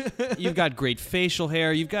matter what. You've got great facial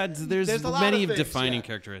hair. There's a lot many of things, defining yeah.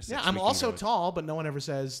 characteristics. Yeah, I'm we can also go with. tall, but no one ever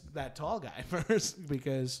says that tall guy first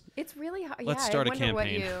because, It's really hard. Let's yeah, start a I wonder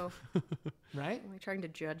campaign. what right? am I trying to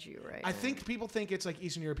judge you right I now? think people think it's like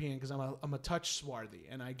Eastern European because I'm a touch swarthy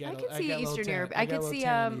and I get. I could I see get a little Eastern tan- Europe. I I get a could little see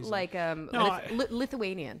tan easily. like No,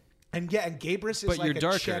 Lithuanian. and Gabrus is But like you're a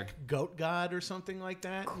darker. Czech goat god or something like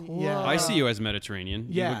that. Cool. Yeah, I see you as Mediterranean.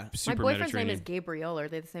 You Yeah. look My super boyfriend's name Mediterranean. is Gabriel. Are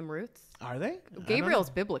they the same roots? Are they? I don't Gabriel's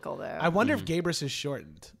know. biblical though. I wonder if Gabrus is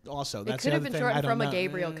shortened. Also, it that's could the have other been thing. I shortened don't from a know.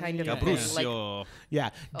 Gabriel kind of thing. Like Gabrusio. Yeah,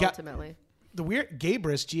 ultimately. the weird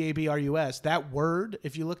Gabrus, Gabrus, that word,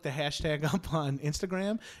 if you look the hashtag up on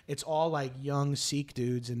Instagram, it's all like young Sikh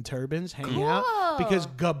dudes in turbans hanging out. Because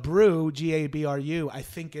Gabru, Gabru, I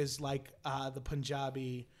think is like the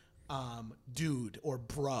Punjabi dude or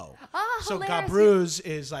bro. So hilarious. Gabrus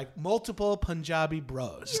is like multiple Punjabi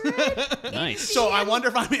bros. Nice. So I wonder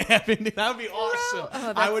if I'm having that would be awesome. Oh,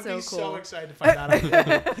 I that's would so be so cool. excited to find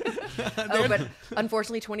out. Oh, but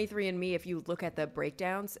unfortunately, 23andMe, if you look at the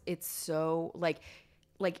breakdowns, it's so like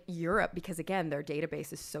Europe, because again, their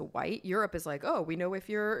database is so white. Europe is like, oh, we know if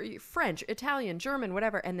you're French, Italian, German,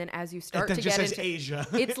 whatever. And then as you start It to just get says into Asia.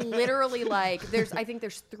 it's literally like I think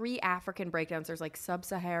there's 3 African breakdowns. There's like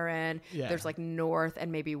sub-Saharan, Yeah. there's like North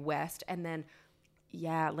and maybe West, and then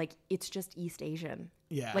like it's just East Asian.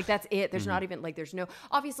 Yeah. Like that's it. There's not even like there's no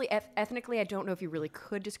obviously ethnically. I don't know if you really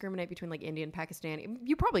could discriminate between like Indian, Pakistani.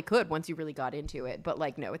 You probably could once you really got into it, but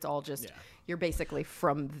like no, it's all just you're basically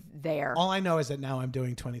from there. All I know is that now I'm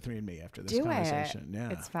doing 23andMe after this Do conversation. it. Yeah.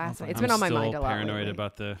 It's fascinating. It's I'm been on my still mind a lot. paranoid lately.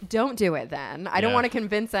 about the. Don't do it then. I don't Yeah. want to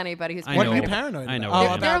convince anybody who's I What are you know. paranoid I know. about? They're-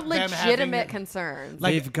 Oh, They're about them legitimate having- concerns.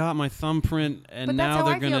 Like- They've got my thumbprint, and But that's now how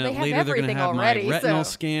they're I feel. gonna They have later they're gonna everything have already, my retinal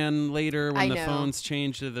so- scan later when I the know. phones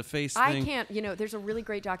change to the face I thing. can't. There's a really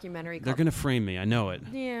great documentary They're called. gonna frame me. I know it.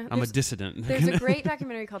 Yeah, I'm a there's- dissident. There's a great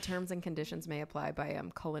documentary called Terms and Conditions May Apply by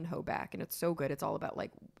Cullen Hoback, and it's so good. It's all about like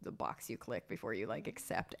the box you click before you like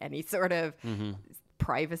accept any sort of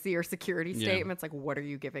privacy or security Yeah. statements. Like, what are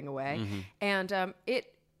you giving away? And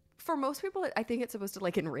it, for most people, I think it's supposed to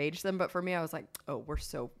like enrage them, but for me, I was like, oh, we're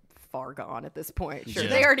so far gone at this point. Sure, Yeah.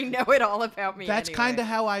 they already know it all about me. That's anyway. kind of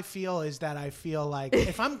how I feel, is that I feel like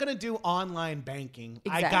if I'm going to do online banking,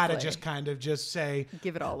 I got to Exactly. just kind of just say,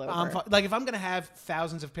 Give it all over. like if I'm going to have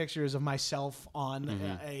thousands of pictures of myself on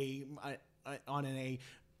on a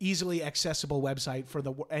easily accessible website for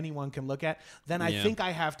anyone can look at, then I Yeah. think I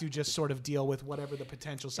have to just sort of deal with whatever the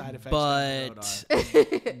potential side effects But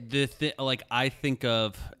the thing, like I think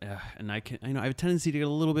of, and I have a tendency to get a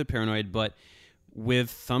little bit paranoid, but with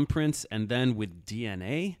thumbprints and then with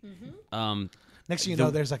DNA, Next thing you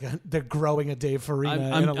know, they're growing a Dave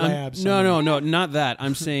Farina in a lab. No, not that.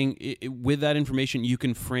 I'm saying with that information, you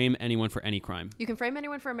can frame anyone for any crime. You can frame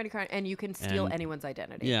anyone for any crime, and you can steal And- anyone's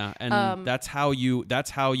identity. Yeah, and that's how you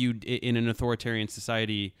in an authoritarian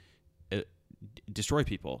society destroy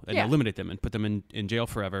people and Yeah. eliminate them and put them in jail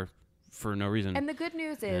forever for no reason. And the good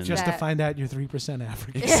news is just that to find out you're 3%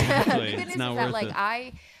 African. Exactly. the good It's news not is that worth like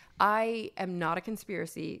it. I am not a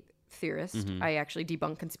conspiracy theorist. Mm-hmm. I actually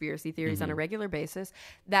debunk conspiracy theories on a regular basis.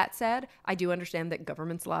 That said, I do understand that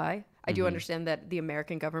governments lie. I Mm-hmm. do understand that the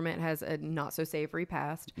American government has a not so savory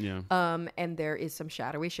past. Yeah. And there is some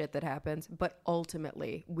shadowy shit that happens, but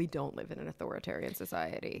ultimately we don't live in an authoritarian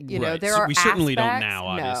society. You know, Right. there So are we certainly don't aspects- now, No,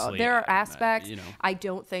 obviously. there are aspects. You know. I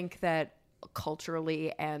don't think that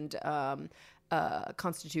culturally and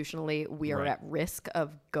constitutionally we are Right. at risk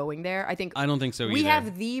of going there. I think I don't think so we either.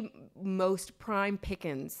 have the most prime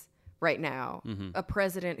pickings right now, a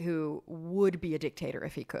president who would be a dictator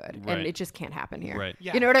if he could, Mm-hmm. Right. and it just can't happen here. Right.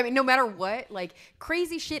 Yeah. You know what I mean? No matter what, like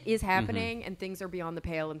crazy shit is happening, and things are beyond the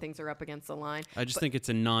pale, and things are up against the line. I just think it's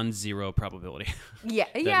a non-zero probability. Yeah,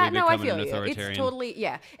 we no, I become feel an you. It's authoritarian. totally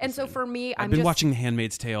and so for me, I've I'm been just watching The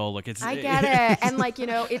Handmaid's Tale. Like it's I get it, and like you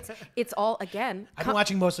know, it's all again. I've been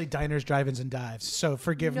watching mostly diners, drive-ins, and dives, so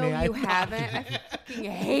forgive No, me. you haven't. I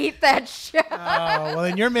fucking hate that show. Oh, well,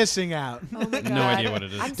 then you're missing out. Oh my God. No idea what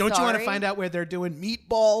it is. I'm Don't you want to sorry. find out where they're doing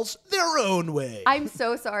meatballs their own way? I'm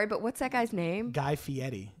so sorry, but what's that guy's name? Guy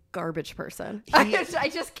Fieri. Garbage person. I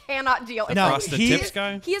just cannot deal. It's No, like, Cross the he- tips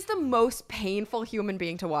guy? he is the most painful human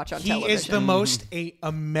being to watch on He television. is the most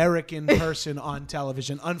American person on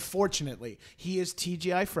television. Unfortunately, he is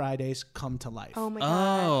TGI Fridays come to life. Oh my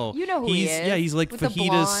God. Oh, You know who he's, he is. Yeah, he's like with the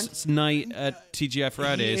blonde. fajitas night at TGI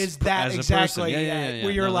Fridays. He is that as a exactly, person. yeah,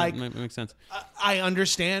 where you're No, like- that makes sense. I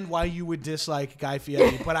understand why you would dislike Guy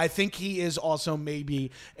Fieri, but I think he is also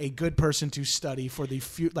maybe a good person to study for the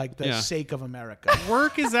Yeah. sake of America.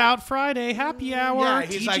 Work is out Friday, happy hour. Yeah,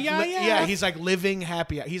 he's like he's like living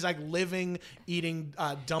happy. He's like living eating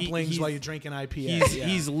dumplings He's- while you're drinking IPA.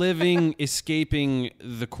 He's living, escaping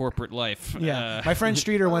the corporate life. Yeah, my friend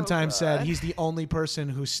Streeter one time said he's the only person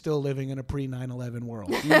who's still living in a pre 9/11 world.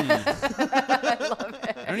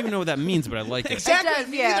 I don't even know what that means, but I like it. Exactly. It does,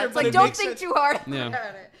 me yeah. either, It's but like it don't makes think sense. too hard Yeah.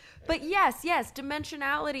 about it. But yes,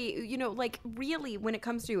 dimensionality. You know, like really, when it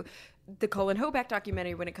comes to the Colin Hoback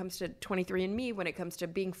documentary, when it comes to 23andMe, when it comes to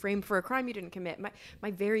being framed for a crime you didn't commit,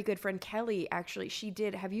 my very good friend Kelly actually, she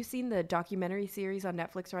did. Have you seen the documentary series on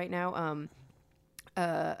Netflix right now?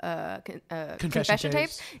 Confession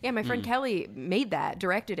tapes. Yeah, my friend Kelly made that,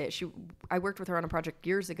 directed it. I worked with her on a project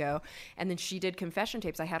years ago, and then she did confession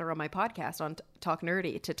tapes. I had her on my podcast on Talk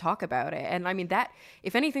Nerdy to talk about it. And I mean, that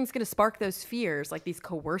if anything's going to spark those fears, like these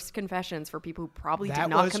coerced confessions for people who probably That did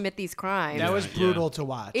not was- commit these crimes. That was Yeah. brutal to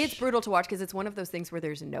watch. It's brutal to watch because it's one of those things where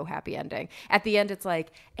there's no happy ending. At the end, it's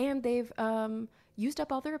like, and they've used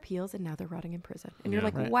up all their appeals and now they're rotting in prison. And you're Yeah.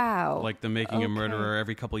 like, Right. wow. Like the Making a Okay. Murderer,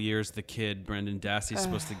 every couple of years, the kid, Brendan Dassey's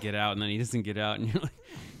supposed to get out, and then he doesn't get out, and you're like,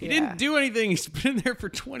 he Yeah. didn't do anything. He's been in there for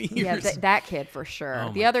 20 Yeah, years. that kid for sure.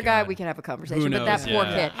 Oh the my other guy, God. we can have a conversation, Who but that knows? poor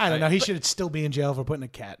Yeah. kid. I don't know. He should still be in jail for putting a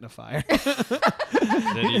cat in a fire. Did he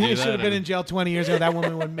do He that? should have been in jail 20 years ago. That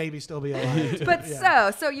woman would maybe still be alive. But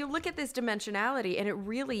so you look at this dimensionality and it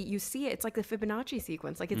really, you see it. It's like the Fibonacci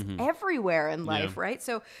sequence. Like it's everywhere in life, Yeah. right?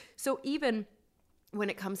 So even when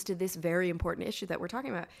it comes to this very important issue that we're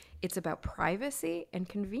talking about, it's about privacy and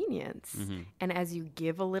convenience. And as you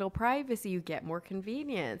give a little privacy, you get more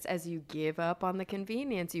convenience. As you give up on the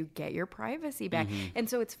convenience, you get your privacy back. And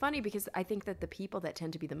so it's funny because I think that the people that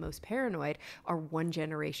tend to be the most paranoid are one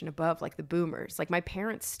generation above, like the boomers. Like my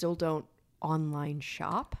parents still don't online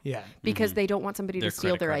shop Yeah. because they don't want somebody Their to steal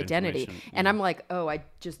credit their card identity. information. And I'm like, oh, I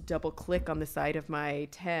just double click on the side of my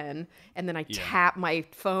 10 and then I tap my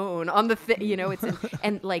phone on the you know, it's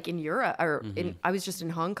and like in Europe or I was just in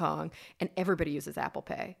Hong Kong and everybody uses Apple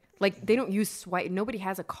Pay. Like they don't use swipe. Nobody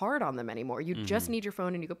has a card on them anymore. You just need your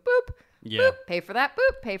phone and you go boop, Yeah. boop, pay for that,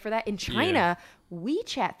 boop, pay for that. In China,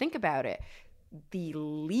 WeChat, think about it, the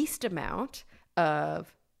least amount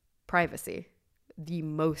of privacy. the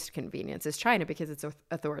most convenience is China because it's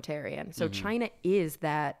authoritarian. So China is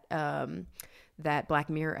that that Black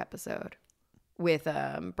Mirror episode with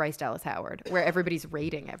Bryce Dallas Howard, where everybody's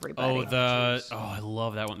rating everybody. I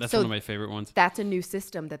love that one. That's one of my favorite ones. That's a new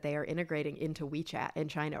system that they are integrating into WeChat in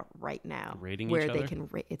China right now. Rating where each they other? can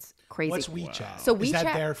rate. It's crazy. What's WeChat? Wow. So is that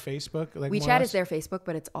WeChat- their Facebook? Like, more or WeChat less? is their Facebook,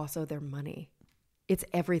 but it's also their money. It's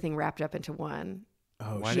everything wrapped up into one.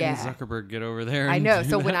 Oh, Why shit. didn't Zuckerberg get over there? I and know. do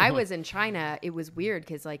So when that I one? was in China, it was weird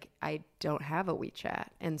because like I don't have a WeChat,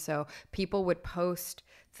 and so people would post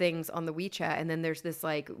things on the WeChat, and then there's this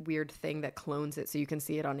like weird thing that clones it so you can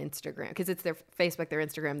see it on Instagram because it's their Facebook, their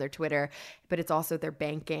Instagram, their Twitter, but it's also their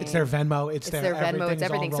banking. It's their Venmo. It's their Venmo. It's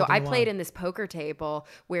everything. So I played in. in this poker table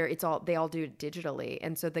where they all do it digitally,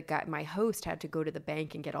 and so my host had to go to the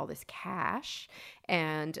bank and get all this cash,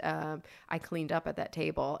 and I cleaned up at that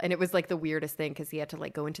table, and it was like the weirdest thing because he had to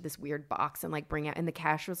like go into this weird box and like bring out, and the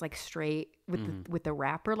cash was like straight with the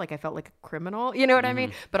wrapper. Like I felt like a criminal, you know what I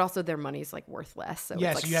mean? But also their money's like worth less, so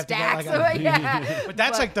Yes, it's like you have stacks. to get like yeah. But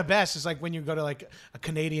that's like the best. It's like when you go to like a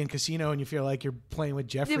Canadian casino and you feel like you're playing with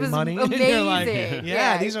Jeffrey It was money. amazing. You're like,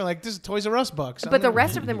 Yeah. these are like, this is Toys R Us bucks. But the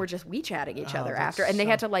rest of them were just WeChatting each other that's after, and they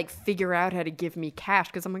had to like figure out how to give me cash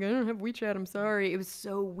because I'm like, I don't have WeChat. I'm sorry. It was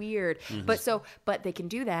so weird. But they can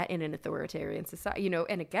do that in an authoritarian society, you know.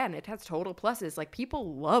 And again, it has total pluses. Like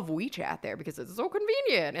people love WeChat there because it's so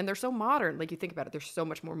convenient and they're so modern. Like you think about it, they're so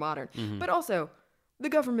much more modern. But also, the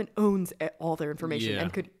government owns all their information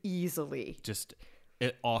and could easily just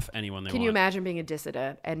off anyone they want. Can you imagine being a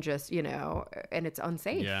dissident and just, you know, and it's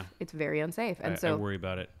unsafe. Yeah. It's very unsafe. And I worry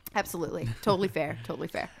about it. Absolutely. Totally fair. Totally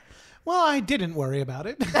fair. Well, I didn't worry about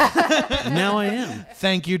it. Now I am.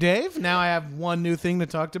 Thank you, Dave. Now I have one new thing to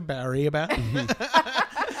talk to Barry about.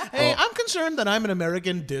 Hey, I'm concerned that I'm an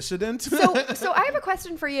American dissident. So I have a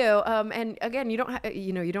question for you. And again, you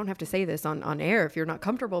don't have to say this on air if you're not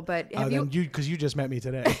comfortable. But have because you just met me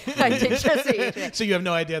today, I did just see you today. so you have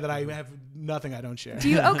no idea that I have nothing I don't share. Do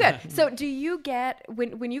you? Oh, good. So do you get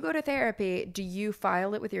when you go to therapy? Do you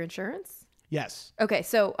file it with your insurance? Yes. Okay,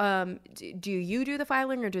 so do you do the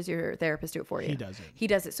filing or does your therapist do it for you? He does it. He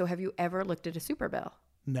does it. So have you ever looked at a super bill?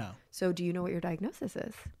 No. So do you know what your diagnosis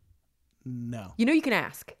is? No. You know you can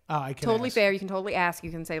ask. Oh, I can Totally ask. fair. You can totally ask.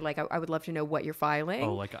 You can say, like, I would love to know what you're filing.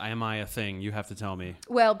 Oh, like, am I a thing? You have to tell me.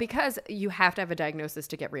 Well, because you have to have a diagnosis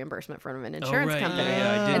to get reimbursement from an insurance right. company.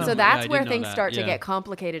 Yeah, I did And know- so yeah, that's I where did know things that. start to Yeah. get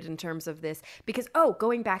complicated in terms of this. Because,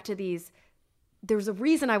 going back to these, there's a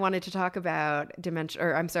reason I wanted to talk about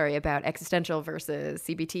about existential versus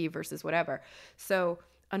CBT versus whatever. So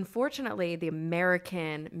unfortunately, the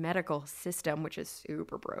American medical system, which is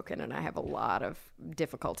super broken and I have a lot of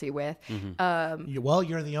difficulty with. Well,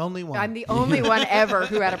 you're the only one. I'm the only one ever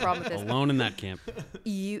who had a problem with this. Alone in that camp.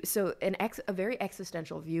 A very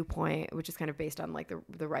existential viewpoint, which is kind of based on like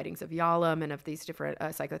the writings of Yalom and of these different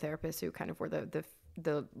psychotherapists who kind of were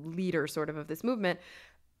the leader sort of this movement,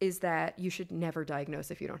 is that you should never diagnose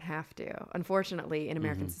if you don't have to. Unfortunately, in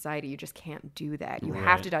American society, you just can't do that. You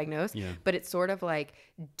have to diagnose, but it's sort of like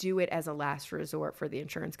do it as a last resort for the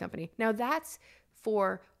insurance company. Now that's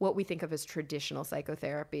for what we think of as traditional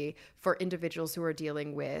psychotherapy for individuals who are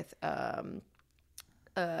dealing with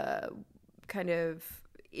kind of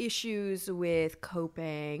issues with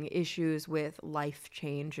coping, issues with life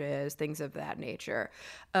changes, things of that nature.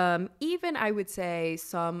 Even I would say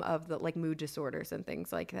some of the like mood disorders and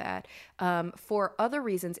things like that. For other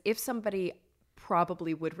reasons, if somebody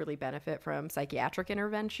probably would really benefit from psychiatric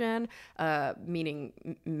intervention, meaning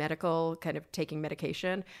medical, kind of taking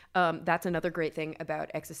medication. That's another great thing about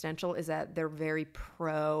existential is that they're very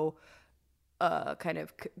pro kind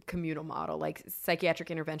of communal model. Like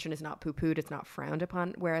psychiatric intervention is not poo-pooed, it's not frowned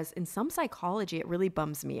upon. Whereas in some psychology, it really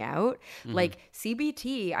bums me out. Like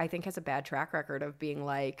CBT, I think has a bad track record of being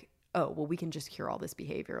like, oh, well, we can just cure all this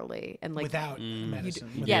behaviorally. And like without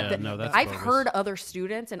medicine. That's I've bogus. heard other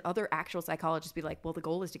students and other actual psychologists be like, well, the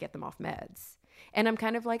goal is to get them off meds. And I'm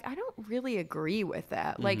kind of like, I don't really agree with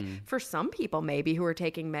that. Like for some people maybe who are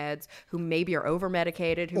taking meds, who maybe are over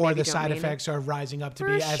medicated, Or the side effects are rising up to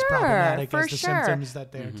be as problematic as the symptoms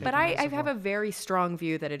that they're taking. But I have a very strong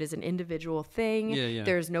view that it is an individual thing. Yeah.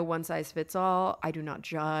 There's no one size fits all. I do not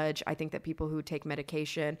judge. I think that people who take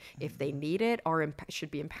medication, if they need it,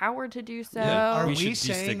 should be empowered to do so. Are We we should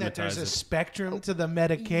saying that there's destigmatize a it. spectrum to the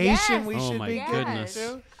medication Yes. we Oh should my be goodness.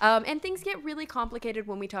 getting to? And things get really complicated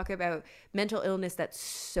when we talk about mental illness that's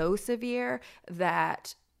so severe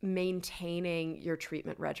that maintaining your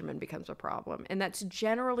treatment regimen becomes a problem. And that's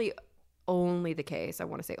generally only the case, I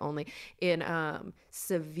want to say only, in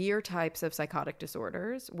severe types of psychotic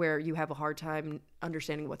disorders where you have a hard time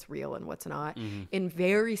understanding what's real and what's not. In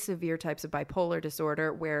very severe types of bipolar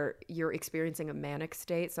disorder where you're experiencing a manic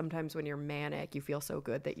state. Sometimes when you're manic, you feel so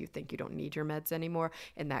good that you think you don't need your meds anymore,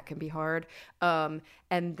 and that can be hard.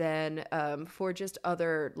 And then for just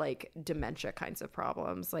other like dementia kinds of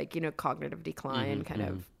problems, like, you know, cognitive decline, kind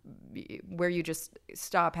of where you just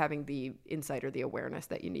stop having the insight or the awareness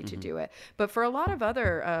that you need to do it. But for a lot of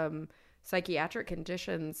other psychiatric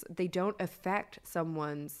conditions, they don't affect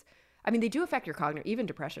someone's, I mean, they do affect your cognitive, even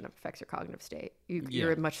depression affects your cognitive state.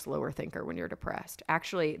 You're a much slower thinker when you're depressed.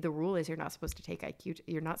 Actually, the rule is you're not supposed to take IQ,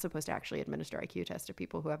 you're not supposed to actually administer IQ tests to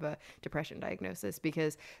people who have a depression diagnosis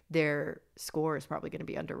because their score is probably going to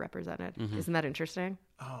be underrepresented. Isn't that interesting?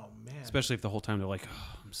 Oh, man. Especially if the whole time they're like,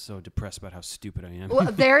 oh, I'm so depressed about how stupid I am.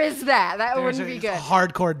 Well, there is that. That There's wouldn't be a good.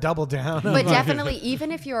 hardcore double down. But definitely,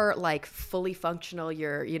 even if you're like fully functional,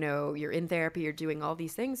 you're in therapy, you're doing all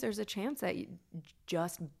these things, there's a chance that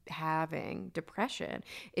just having depression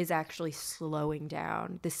is actually slowing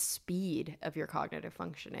down the speed of your cognitive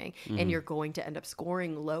functioning. And you're going to end up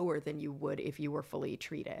scoring lower than you would if you were fully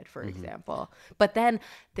treated, for example. But then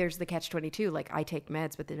there's the catch-22. Like, I take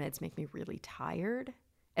meds, but the meds make me really tired.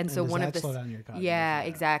 And so does one that of the slow down your cognitive? yeah,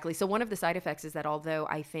 exactly. So one of the side effects is that although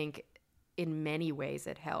I think in many ways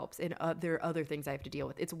it helps, and there are other things I have to deal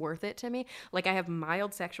with, it's worth it to me. Like, I have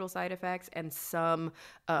mild sexual side effects and some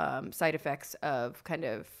side effects of kind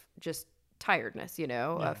of just tiredness,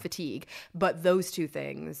 fatigue. But those two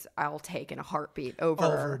things I'll take in a heartbeat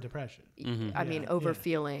over depression. I mean, over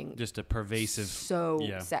feeling just a pervasive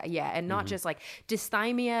sad. Yeah. And not just like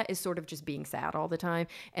dysthymia is sort of just being sad all the time.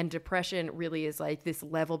 And depression really is like this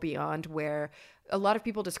level beyond where a lot of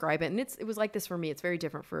people describe it. And it was like this for me. It's very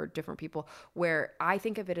different for different people, where I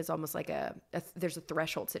think of it as almost like there's a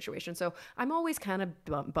threshold situation. So I'm always kind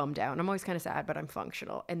of bummed out. I'm always kind of sad, but I'm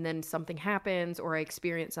functional. And then something happens or I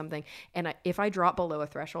experience something. And if I drop below a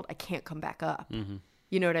threshold, I can't come back up.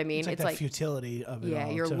 You know what I mean? It's like futility of it. Yeah,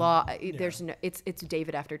 all your to- law. There's no. It's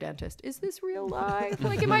David after dentist. Is this real life?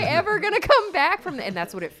 Like, am I ever gonna come back from that? And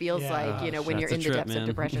that's what it feels Yeah. like. When That's you're a in the trip, depths man. of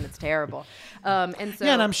depression, it's terrible. And so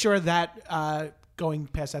Yeah, and I'm sure that going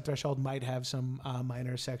past that threshold might have some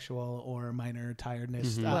minor sexual or minor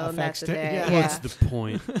tiredness Well, effects. that's the thing, Yeah. yeah. What's the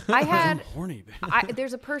point? I had. I'm horny, babe.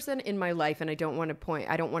 There's a person in my life, and I don't want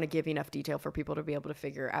to give enough detail for people to be able to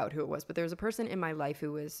figure out who it was, but there was a person in my life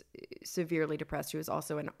who was severely depressed, who was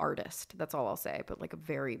also an artist. That's all I'll say, but like a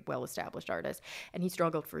very well-established artist. And he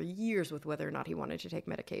struggled for years with whether or not he wanted to take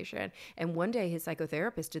medication. And one day his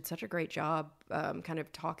psychotherapist did such a great job kind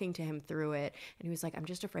of talking to him through it. And he was like, I'm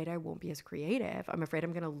just afraid I won't be as creative. I'm afraid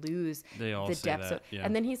I'm going to lose They all the say depths that, of, yeah.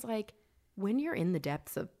 and then he's like, when you're in the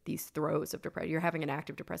depths of these throes of depression, you're having an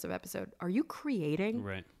active depressive episode, are you creating?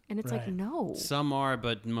 Right. And it's like, Right. no. Some are,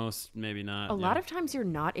 but most maybe not. A lot of times you're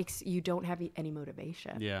not, you don't have any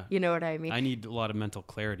motivation. Yeah. You know what I mean? I need a lot of mental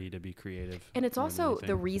clarity to be creative. And it's more than also the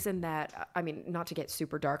anything. reason that, I mean, not to get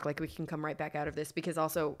super dark, like we can come right back out of this, because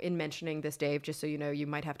also in mentioning this, Dave, just so you know, you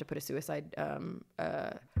might have to put a suicide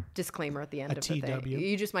disclaimer at the end A of the thing. TW.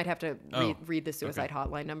 You just might have to Oh, read the suicide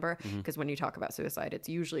hotline number, because when you talk about suicide, it's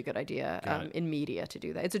usually a good idea in media to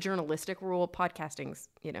do that. It's a journalistic rule. Podcasting's,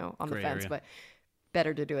 on the Gray fence, area. but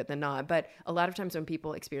better to do it than not. But a lot of times when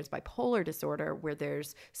people experience bipolar disorder, where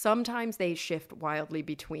sometimes they shift wildly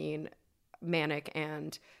between manic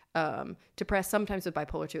and depressed. Sometimes with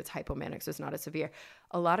bipolar 2, it's hypomanic, so it's not as severe.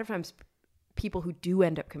 A lot of times people who do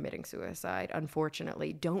end up committing suicide,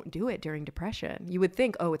 unfortunately, don't do it during depression. You would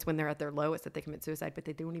think, it's when they're at their lowest that they commit suicide, but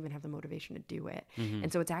they don't even have the motivation to do it.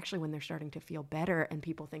 And so it's actually when they're starting to feel better and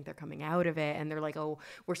people think they're coming out of it and they're like, oh,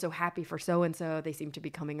 we're so happy for so-and-so. They seem to be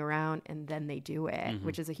coming around, and then they do it,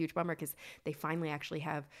 which is a huge bummer because they finally actually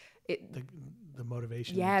have it. The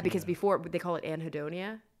motivation. Yeah, to- because before they call it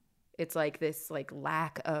anhedonia. It's like this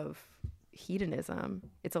lack of hedonism.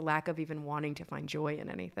 It's a lack of even wanting to find joy in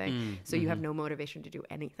anything. So you have no motivation to do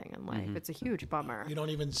anything in life. It's a huge bummer. you don't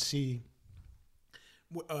even see.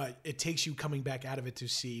 It takes you coming back out of it to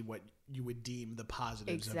see what you would deem the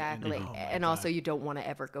positives. Exactly. Of it. Oh my And God. also you don't want to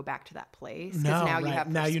ever go back to that place. 'cause No, now you right. have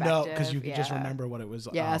Now you know because you perspective. can just Yeah. remember what it was.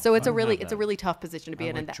 Yeah, oh, so it's a fuck. really have it's a that. really tough position to be I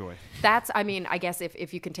in, and like joy. that's I mean I guess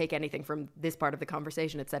if you can take anything from this part of the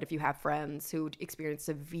conversation, it's that if you have friends who experience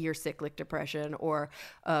severe cyclic depression or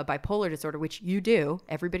bipolar disorder, which you do,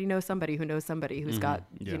 everybody knows somebody who knows somebody who's got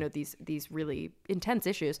Yeah. these really intense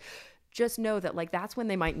issues. Just know that that's when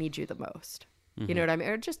they might need you the most. You know what I mean?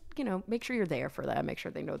 Or just make sure you're there for them, make sure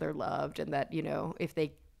they know they're loved, and that if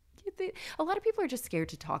they a lot of people are just scared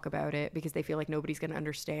to talk about it because they feel like nobody's going to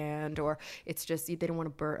understand, or it's just they don't want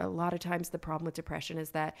to burden. A lot of times the problem with depression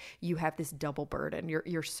is that you have this double burden.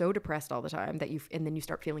 You're so depressed all the time that and then you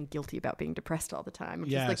start feeling guilty about being depressed all the time,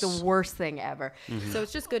 which is like the worst thing ever. So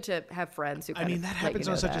it's just good to have friends who that happens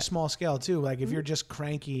on such a small scale too. Like if you're just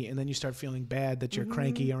cranky and then you start feeling bad that you're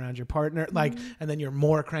cranky around your partner, like, and then you're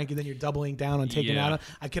more cranky, then you're doubling down on taking out.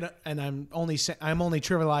 I'm only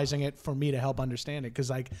trivializing it for me to help understand it, because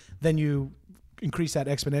like then you increase that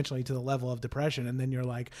exponentially to the level of depression, and then you're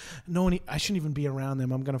like, I shouldn't even be around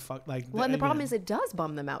them. I'm gonna fuck like. Well, and the problem is it does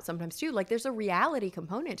bum them out sometimes too. Like there's a reality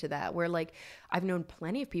component to that, where like I've known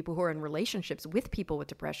plenty of people who are in relationships with people with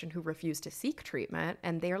depression who refuse to seek treatment,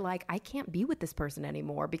 and they're like, I can't be with this person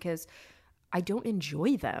anymore because I don't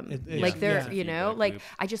enjoy them.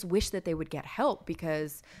 I just wish that they would get help,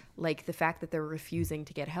 because like the fact that they're refusing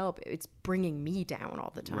to get help, it's bringing me down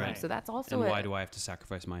all the time. Right. So that's also why do I have to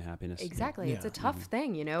sacrifice my happiness? Exactly. Yeah. It's a tough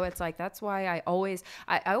thing, It's like, that's why I always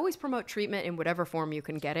promote treatment in whatever form you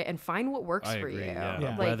can get it, and find what works for you.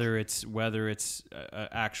 Yeah. Like, whether it's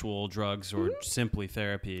actual drugs or simply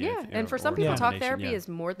therapy. Yeah. And for some people, talk therapy is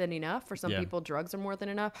more than enough. For some people, drugs are more than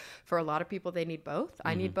enough. For a lot of people, they need both.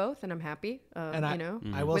 I need both, and I'm happy.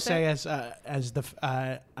 I will say, as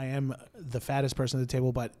I am the fattest person at the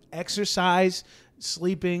table, but exercise,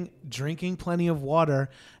 sleeping, drinking plenty of water.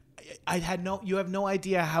 You have no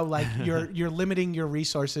idea how like you're limiting your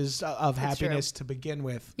resources of happiness to begin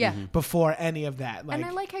with. Before any of that. Like, and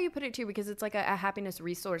I like how you put it too, because it's like a happiness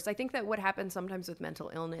resource. I think that what happens sometimes with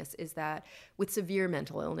mental illness is that, with severe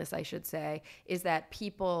mental illness, I should say, is that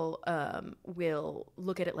people will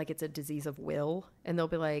look at it like it's a disease of will, and they'll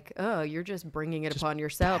be like, oh, you're just bringing it upon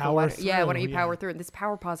yourself. Why don't you power through? And this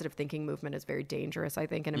power positive thinking movement is very dangerous, I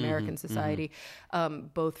think, in American society,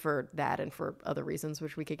 both for that and for other reasons,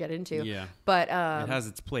 which we could get into. Yeah, but it has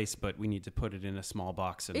its place, but we need to put it in a small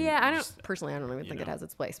box. And I don't even think it has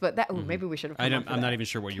its place. But that maybe we should have. I'm not even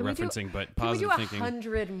sure what you're referencing, but positive thinking. Can we do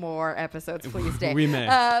 100 more episodes, please, Dave? We may.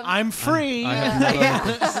 I'm free.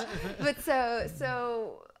 But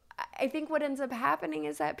so I think what ends up happening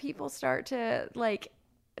is that people start to like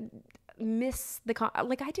miss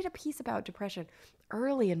like I did a piece about depression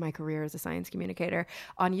early in my career as a science communicator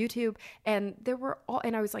on YouTube, and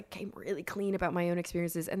I was like, came really clean about my own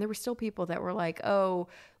experiences, and there were still people that were like, oh,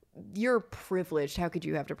 you're privileged, how could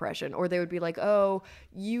you have depression? Or they would be like, oh,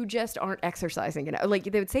 you just aren't exercising enough. Like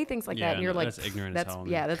they would say things like that, and you're like, that's ignorant as hell.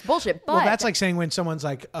 That's bullshit. But well, that's like saying when someone's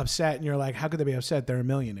like upset and you're like, how could they be upset? They're a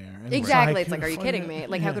millionaire. And exactly. It's like, are you kidding me?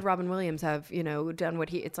 Like how could Robin Williams have done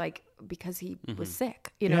what it's like, because he was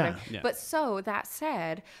sick, what I mean? But so that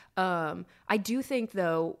said, I do think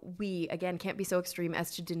though we again can't be so extreme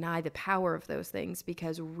as to deny the power of those things,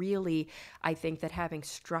 because really I think that having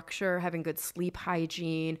structure, having good sleep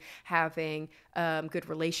hygiene, having good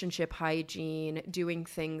relationship hygiene, doing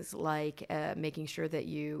things like making sure that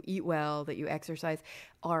you eat well, that you exercise,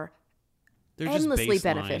 are endlessly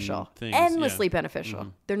beneficial. Beneficial.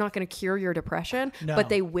 They're not going to cure your depression, but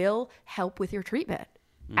they will help with your treatment.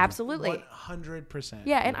 Absolutely. 100%.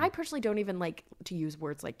 Yeah, and I personally don't even like to use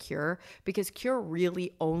words like cure, because cure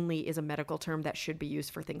really only is a medical term that should be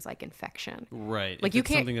used for things like infection. Right. Like if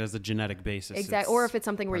it's something that has a genetic basis. Exactly. Or if it's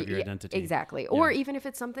something where your identity. Exactly. Or even if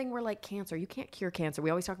it's something where like cancer, you can't cure cancer.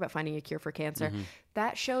 We always talk about finding a cure for cancer.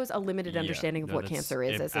 That shows a limited understanding of what cancer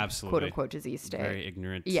is as a quote unquote disease state. Very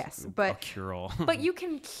ignorant. Yes, but a cure-all. But you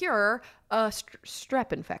can cure a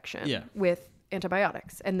strep infection with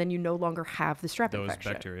antibiotics, and then you no longer have the strep infection. Those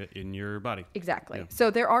bacteria in your body. Exactly. Yeah. So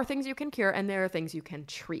there are things you can cure, and there are things you can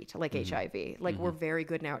treat, like HIV. Like we're very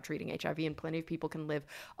good now at treating HIV, and plenty of people can live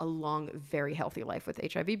a long, very healthy life with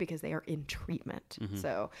HIV because they are in treatment.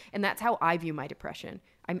 So, and that's how I view my depression.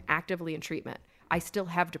 I'm actively in treatment. I still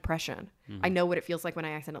have depression. I know what it feels like when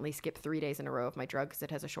I accidentally skip 3 days in a row of my drug because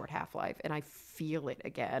it has a short half-life, and I feel it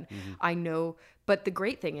again. I know, but the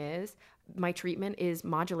great thing is my treatment is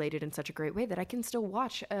modulated in such a great way that I can still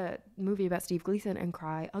watch a movie about Steve Gleason and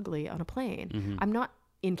cry ugly on a plane. I'm not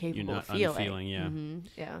incapable of feeling.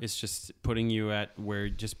 Yeah. It's just putting your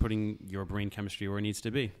brain chemistry where it needs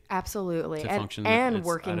to be. Absolutely. And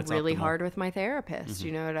working really hard with my therapist.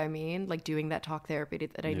 You know what I mean? Like doing that talk therapy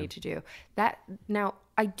that I need to do. Now,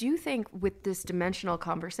 I do think with this dimensional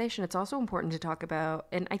conversation, it's also important to talk about,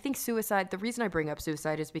 and I think suicide, the reason I bring up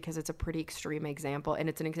suicide is because it's a pretty extreme example, and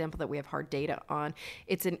it's an example that we have hard data on.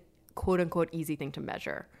 It's an quote unquote easy thing to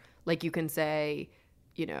measure. Like you can say,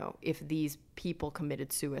 if these people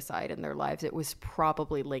committed suicide in their lives, it was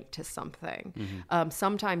probably linked to something.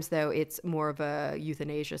 Sometimes, though, it's more of a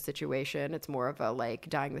euthanasia situation. It's more of a like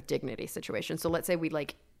dying with dignity situation. So let's say we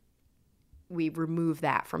we remove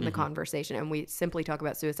that from the conversation and we simply talk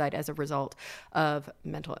about suicide as a result of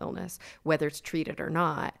mental illness, whether it's treated or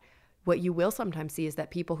not, what you will sometimes see is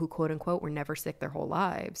that people who quote unquote were never sick their whole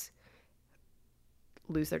lives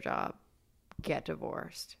lose their job, get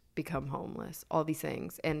divorced, become homeless, all these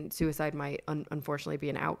things. And suicide might unfortunately be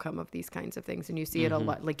an outcome of these kinds of things. And you see it a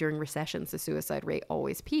lot, like during recessions, the suicide rate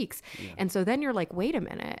always peaks. Yeah. And so then you're like, wait a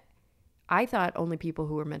minute. I thought only people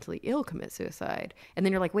who were mentally ill commit suicide. And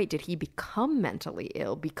then you're like, wait, did he become mentally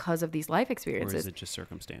ill because of these life experiences? Or is it just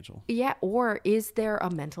circumstantial? Yeah. Or is there a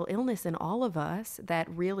mental illness in all of us that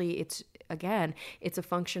really it's a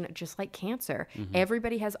function just like cancer.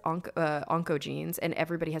 Everybody has oncogenes and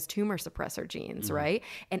everybody has tumor suppressor genes, right?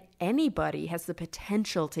 And anybody has the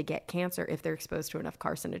potential to get cancer if they're exposed to enough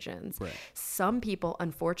carcinogens. Right. Some people,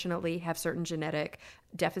 unfortunately, have certain genetic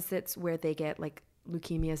deficits where they get like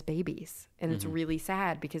leukemia as babies, and it's really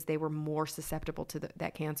sad because they were more susceptible to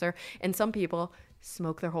that cancer. And some people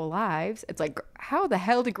smoke their whole lives. It's like, how the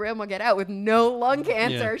hell did grandma get out with no lung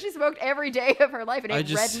cancer? She smoked every day of her life and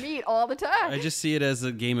ate red meat all the time. I just see it as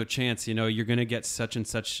a game of chance. You know, you're going to get such and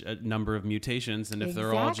such a number of mutations, and if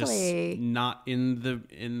they're all just not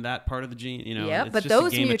in that part of the gene, you know, it's but just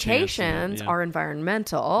those a game mutations of chance, are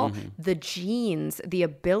environmental. The genes, the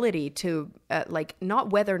ability to like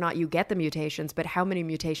not whether or not you get the mutations, but how many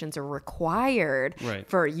mutations are required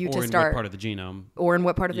for you to start, or in what part of the genome, or in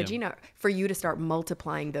what part of the genome for you to start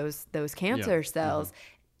multiplying those cancer cells.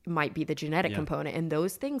 Might be the genetic component, and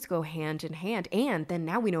those things go hand in hand. And then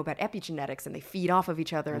now we know about epigenetics, and they feed off of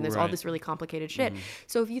each other, and there's all this really complicated shit.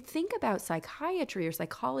 So if you think about psychiatry or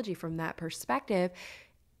psychology from that perspective,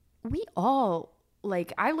 we all,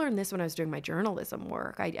 like, I learned this when I was doing my journalism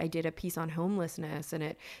work. I did a piece on homelessness, and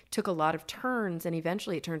it took a lot of turns, and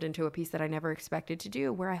eventually it turned into a piece that I never expected to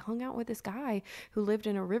do, where I hung out with this guy who lived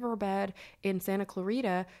in a riverbed in Santa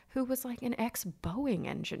Clarita who was like an ex-Boeing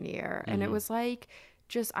engineer. And it was like,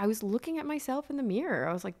 I was looking at myself in the mirror.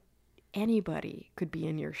 I was like, anybody could be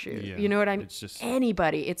in your shoes. You know what I mean? It's just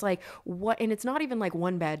anybody. It's like what, and it's not even like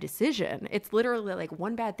one bad decision. It's literally like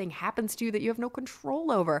one bad thing happens to you that you have no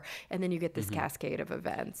control over, and then you get this cascade of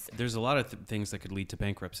events. There's a lot of things that could lead to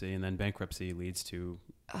bankruptcy, and then bankruptcy leads to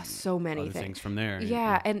so many things from there.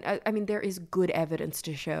 Yeah, and I mean, there is good evidence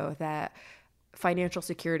to show that financial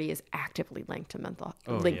security is actively linked to mental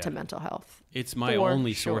health. It's my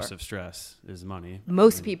only source of stress is money.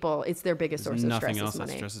 Most people, it's their biggest source of stress. Nothing else is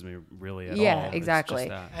money. that stresses me really at all. Yeah, exactly.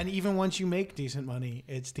 And even once you make decent money,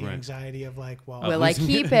 it's the anxiety of like, well, will I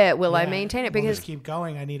keep it? Will I maintain it? Because just keep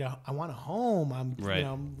going. I want a home.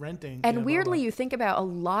 I'm renting. And weirdly, you think about a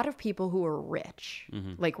lot of people who are rich,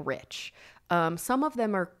 like rich. Some of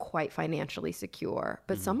them are quite financially secure,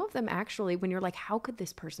 but some of them actually, when you're like, how could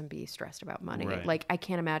this person be stressed about money? Right. Like, I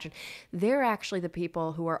can't imagine. They're actually the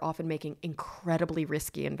people who are often making incredibly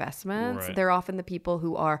risky investments. Right. They're often the people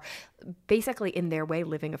who are basically in their way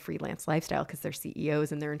living a freelance lifestyle because they're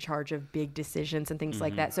CEOs and they're in charge of big decisions and things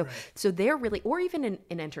like that. So they're really, or even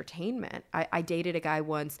in entertainment. I dated a guy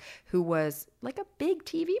once who was like a big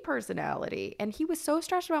TV personality, and he was so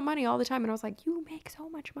stressed about money all the time. And I was like, you make so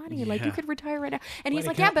much money. Like, you could retire right now. And he's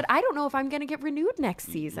like, yeah, but I don't know if I'm going to get renewed next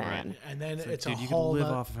season. Right. And then it's dude, a you whole can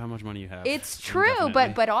live off of how much money you have. It's true,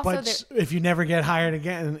 but also if you never get hired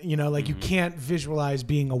again, you know, like you can't visualize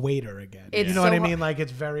being a waiter again. You know what I mean? Like,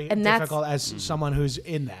 it's very difficult as someone who's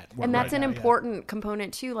in that work. And that's an important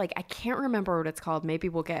component too. Like, I can't remember what it's called. Maybe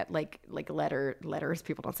we'll get like letters.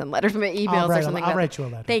 People don't send letters, but emails or something. I'll write you a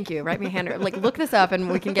letter. Thank you. Write me a handwritten. Like, look this up, and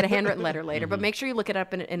we can get a handwritten letter later. But make sure you look it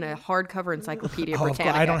up in a hardcover Encyclopedia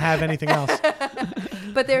Britannica. I don't have anything else.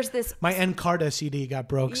 But there's this. My Encarta CD got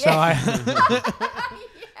broke, so I.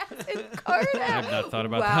 Encarta. I've not thought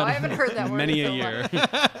about that. Wow, I haven't heard that word many in a year.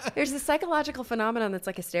 There's this psychological phenomenon that's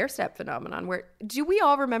like a stair-step phenomenon. Where do we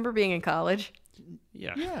all remember being in college?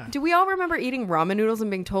 Yeah. Do we all remember eating ramen noodles and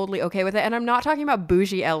being totally okay with it? And I'm not talking about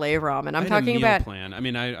bougie LA ramen. I'm talking about plan. I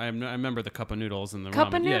mean, I remember the cup of noodles and the cup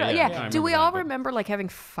ramen. Of noodle. Yeah. Do we all remember like having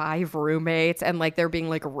 5 roommates and like there being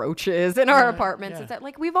like roaches in our apartments? It's that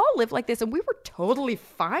like we've all lived like this and we were totally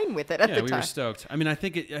fine with it at the time. Yeah, we were stoked. I mean, I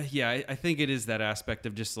think it. I think it is that aspect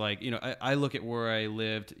of just like, you know, I look at where I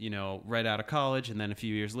lived, you know, right out of college, and then a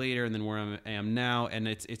few years later, and then where I am now, and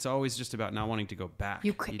it's always just about not wanting to go back.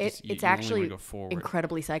 It's actually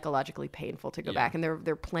incredibly psychologically painful to go back. And there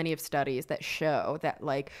are plenty of studies that show that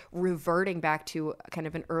like reverting back to kind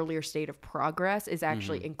of an earlier state of progress is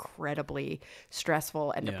actually incredibly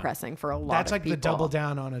stressful and depressing for a lot That's of like people. the double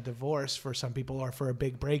down on a divorce for some people or for a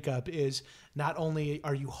big breakup is not only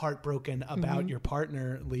are you heartbroken about your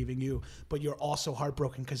partner leaving you, but you're also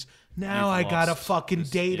heartbroken because now I got to fucking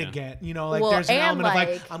date again. You know, like Well, there's an and, element of like-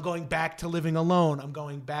 like, I'm going back to living alone. I'm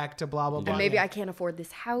going back to blah, blah, blah. And maybe I can't afford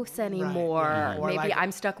this house anymore. yeah. Or Maybe like-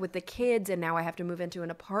 I'm stuck with the kids and now I have to move into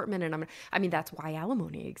an apartment. And I mean, that's why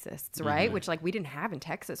alimony exists, right? Which like we didn't have in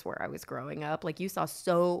Texas where I was growing up. Like you saw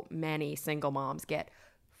so many single moms get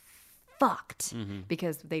fucked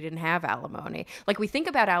because they didn't have alimony. Like we think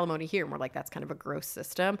about alimony here and we're like, that's kind of a gross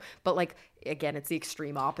system. But like, again, it's the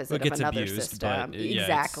extreme opposite It of gets another abused, system. but, yeah,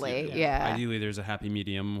 Exactly. Yeah. Ideally, there's a happy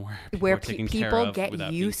medium where people Where are taken care people of get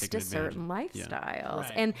without being used taken to advantage certain of. lifestyles.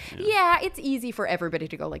 Right. And it's easy for everybody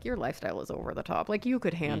to go like, your lifestyle is over the top. Like you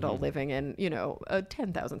could handle living in, you know, a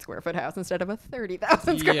 10,000 square foot house instead of a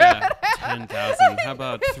 30,000 square Yeah, foot house. 10,000. How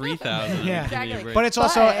about 3,000? Yeah. Exactly. But it's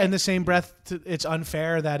also But- in the same breath, it's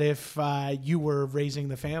unfair that if you were raising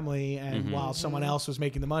the family and while someone else was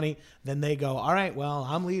making the money, then they go, all right, well,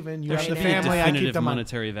 I'm leaving. You have the should be family. I keep definitive the money.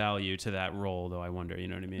 monetary value to that role, though. I wonder. You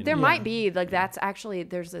know what I mean? There might be like that's actually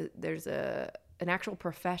there's an actual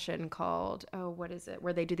profession called what is it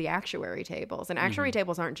where they do the actuary tables, and actuary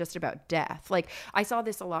tables aren't just about death. Like I saw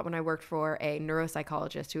this a lot when I worked for a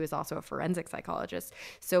neuropsychologist who is also a forensic psychologist.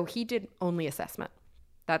 So he did only assessment.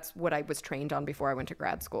 That's what I was trained on before I went to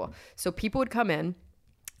grad school. So people would come in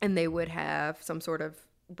and they would have some sort of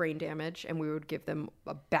brain damage and we would give them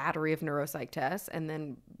a battery of neuropsych tests and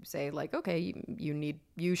then say like, okay,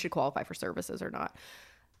 you should qualify for services or not.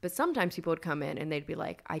 But sometimes people would come in and they'd be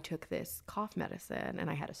like, I took this cough medicine and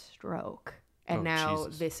I had a stroke. And now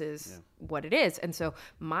Jesus. this is what it is. And so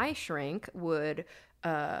my shrink would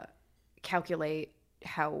calculate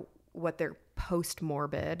what their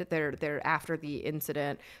post-morbid, their after the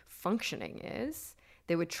incident functioning is.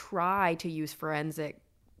 They would try to use forensic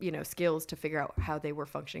skills to figure out how they were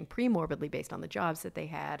functioning pre-morbidly based on the jobs that they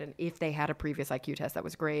had. And if they had a previous IQ test, that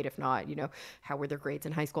was great. If not, how were their grades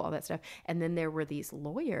in high school, all that stuff. And then there were these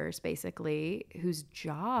lawyers basically whose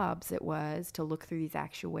jobs it was to look through these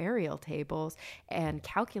actuarial tables and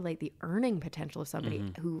calculate the earning potential of somebody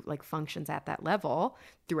who like functions at that level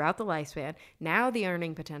throughout the lifespan. Now the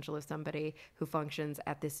earning potential of somebody who functions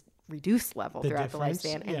at this reduced level throughout difference, the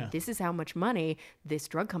lifespan. And this is how much money this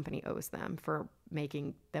drug company owes them for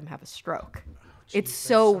making them have a stroke. It's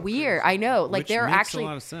so weird. I know. Like Which they're makes actually, a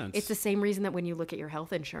lot of sense. it's the same reason that when you look at your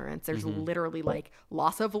health insurance, there's literally like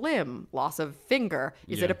loss of limb, loss of finger.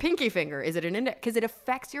 Is it a pinky finger? Is it an index? Because it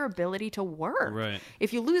affects your ability to work. Right.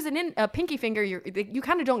 If you lose a pinky finger, you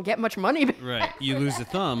kind of don't get much money. Right. You lose a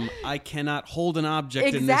thumb. I cannot hold an object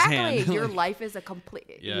in this Exactly. hand. Your life is a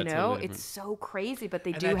complete, Yeah, totally different. it's so crazy, but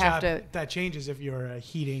they And do that have job, to. that changes if you're a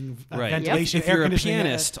heating, Right. ventilation, If air you're a conditioning.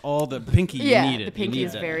 pianist, all the pinky you Yeah, need it. the pinky You need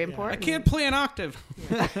is that. very I important. can't play an octave.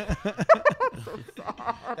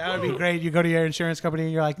 That would be great. You go to your insurance company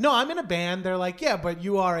and you're like, no, I'm in a band. They're like, yeah, but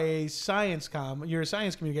you are a science you're a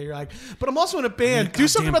science communicator. You're like, but I'm also in a band. Do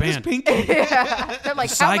something about goddamn this band. pinky. They're like,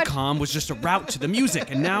 how much? SciComm was just a route to the music,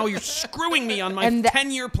 and now you're screwing me on my And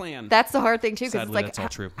 10-year plan. That's the hard thing too, because it's Sadly, like, that's all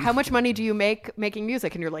true. how much money do you make making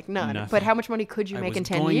music? And you're like, none. Nothing. But how much money could you I make was in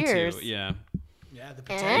 10 going years? To, yeah. Yeah, the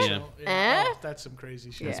potential. Oh, that's some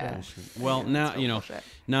crazy shit. Yeah. Well, now so bullshit.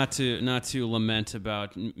 not to lament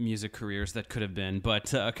about music careers that could have been,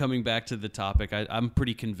 but coming back to the topic, I'm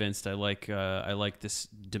pretty convinced. I like this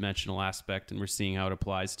dimensional aspect, and we're seeing how it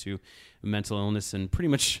applies to mental illness and pretty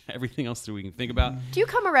much everything else that we can think about. Do you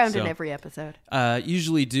come around in So- every episode?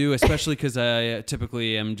 Usually do, especially because I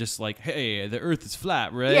typically am just like, hey, the Earth is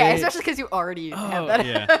flat, right? Yeah, especially because you already have that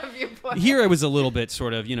yeah. viewpoint. Here I was a little bit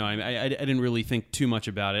sort of, I didn't really think too much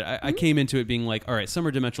about it. I came into it being like, all right, some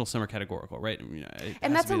are dimensional, some are categorical, right?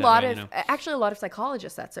 And that's a lot of, actually a lot of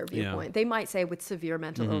psychologists, that's their Yeah. viewpoint. They might say with severe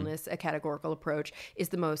mental illness, a categorical approach is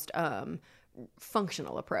the most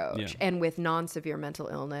functional approach. Yeah. And with non-severe mental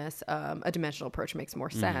illness, a dimensional approach makes more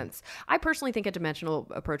sense. I personally think a dimensional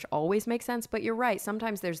approach always makes sense, but you're right.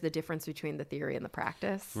 Sometimes there's the difference between the theory and the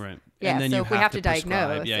practice. Right. Yeah, And then so you if we have have to to prescribe.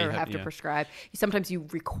 diagnose Yeah, you or have- have to yeah. prescribe, sometimes you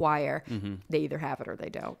require they either have it or they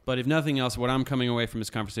don't. But if nothing else, what I'm coming away from this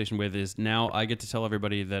conversation with is now I get to tell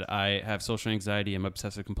everybody that I have social anxiety, I'm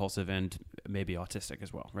obsessive compulsive, and maybe autistic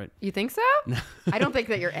as well, right? You think so? I don't think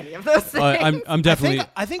that you're any of those things. I'm definitely.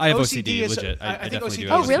 I think have OCD OCD is it. I think definitely OCD do.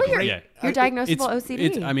 Oh, is really? great. Yeah. You're diagnosable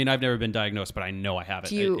OCD? I mean, I've never been diagnosed, but I know I have it.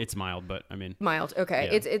 Do you- It's mild, but I mean, Mild. Okay.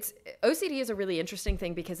 Yeah. It's OCD is a really interesting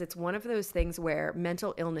thing because it's one of those things where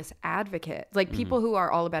mental illness advocates, like people who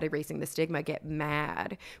are all about erasing the stigma, get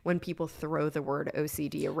mad when people throw the word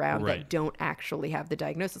OCD around Right. that don't actually have the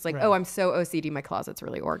diagnosis. Like, oh, I'm so OCD, my closet's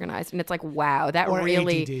really organized, and it's like, wow, that Or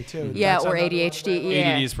really, ADD too. yeah, That's or another one. ADHD,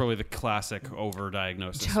 yeah. ADD is probably the classic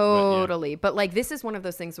overdiagnosis. Totally. But like this is one of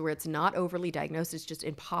those things where it's not overly diagnosed. It's just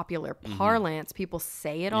in popular parlance. People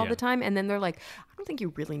say it all Yeah. the time. And then they're like, I don't think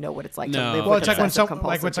you really know what it's like to No. live Well, with it's like when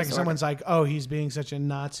obsessive-compulsive like disorder. someone's like, "Oh, he's being such a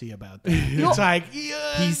Nazi about that." It's like, yeah,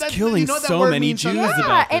 He's that- killing you know that so word many means something. Jews Yeah,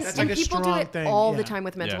 about this. and, That's and like a people do strong it thing, all the yeah. time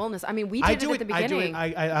with mental Yeah. illness. I mean, we I did do it at the I do beginning.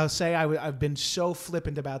 it. I'll say I've been so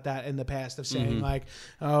flippant about that in the past of saying like,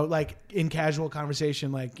 oh, like in casual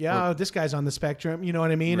conversation, like, yeah, oh, this guy's on the spectrum. You know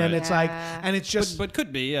what I mean? And Right. it's like, Yeah. and it's just, But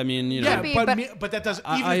could be. I mean, you know, yeah, Could be, but but- that doesn't.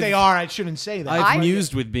 I- Even if they I've- are, I shouldn't say that. I've But-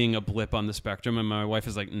 mused with being a blip on the spectrum, and my wife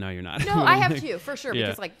is like, "No, you're not." No, I have too, for sure. Yeah.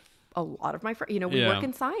 Because like a lot of my friends, we Yeah. work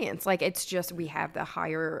in science. Like it's just we have the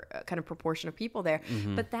higher kind of proportion of people there.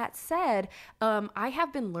 Mm-hmm. But that said, I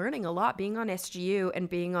have been learning a lot being on SGU and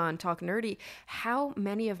being on Talk Nerdy. How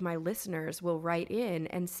many of my listeners will write in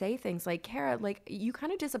and say things like, "Kara, like you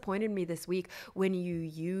kind of disappointed me this week when you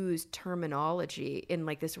used terminology in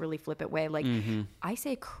like this really flippant way. Like I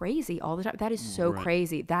say crazy all the time. That is so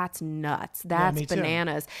crazy. That's nuts. That's me too.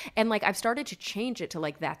 bananas." And like I've started to change it to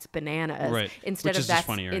like that's bananas Right. instead Which of is just that's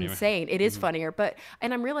funnier anyway. insane. It is funnier,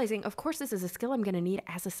 and I'm realizing, of course, this is a skill I'm going to need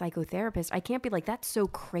as a psychotherapist. I can't be like, that's so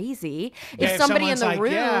crazy. Yeah, If somebody in someone's the like,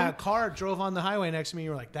 room, yeah, a car drove on the highway next to me,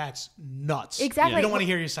 you're like, that's nuts. Exactly. You don't want to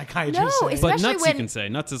hear your psychiatrist No, say. it's- But Especially nuts when- you can say.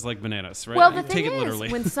 Nuts is like bananas, right? well, the thing Take it is,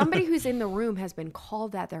 literally. when somebody who's in the room has been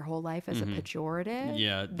called that their whole life as a pejorative,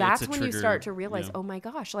 Yeah, it's that's a when you trigger, start to realize, yeah. oh my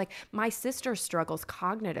gosh, like my sister struggles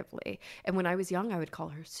cognitively. And when I was young, I would call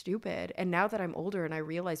her stupid. And now that I'm older and I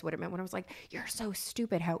realize what it meant when I was like, you're so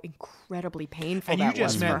stupid, how incredibly painful and that you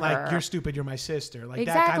just was meant for like, her. you're stupid, you're my sister. Like that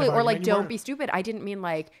Exactly. kind of Or like, argument. You don't weren't- be stupid. I didn't mean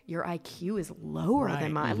like your IQ is lower Right.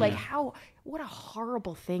 than mine. Like what a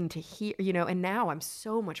horrible thing to hear, and now I'm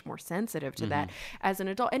so much more sensitive to that as an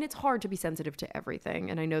adult. And it's hard to be sensitive to everything.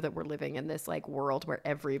 And I know that we're living in this like world where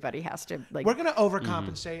everybody has to like, We're gonna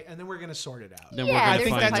overcompensate and then we're gonna sort it out. Then Yeah, we're I gonna there's think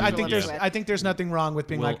find that's. I sometimes think to there's. live with. I think there's nothing wrong with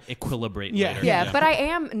being we'll like. equilibrate Yeah. later. yeah, but I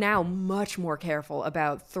am now much more careful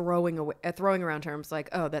about throwing around terms like,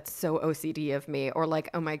 oh, that's so OCD of me, or like,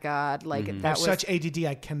 oh my God, like I that have was such ADD,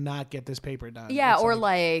 I cannot get this paper done. Yeah, It's or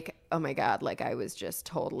like, oh my God, like I was just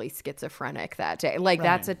totally schizophrenic that day. Like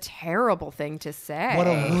that's a terrible thing to say. what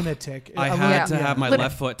a lunatic. I A had lunatic- to have my Literally.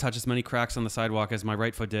 left foot touch as many cracks on the sidewalk as my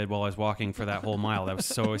right foot did while I was walking for that whole mile. That was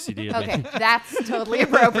so OCD of me. Okay, that's totally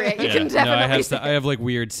appropriate. You Yeah. can definitely. No, I have say- I have like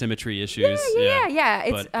weird symmetry issues. yeah.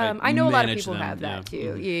 It's But I know a lot of manage people them, have that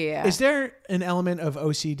yeah. too. Yeah. Is there an element of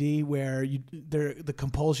OCD where the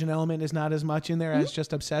compulsion element is not as much in there as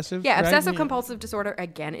just obsessive? Yeah, right? obsessive compulsive disorder,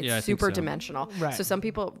 again, it's Yeah, I think super so. dimensional. Right. So some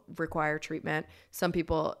people require treatment. Some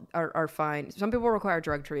people are fine. Some people require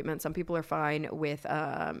drug treatment. Some people are fine with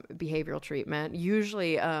behavioral treatment.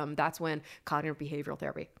 Usually that's when cognitive behavioral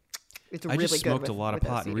therapy. It's I really just good smoked a with- lot of with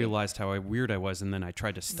pot and OCD. realized how weird I was, and then I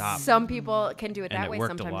tried to stop. Some people can do it And that it way.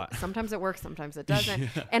 worked a lot. Sometimes it works. Sometimes it doesn't.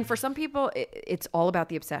 And for some people, it's all about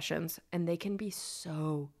the obsessions, and they can be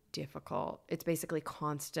so difficult. It's basically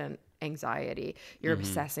constant anxiety. You're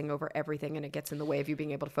obsessing over everything, and it gets in the way of you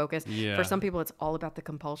being able to focus. Yeah. For some people, it's all about the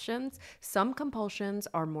compulsions. Some compulsions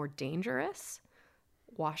are more dangerous.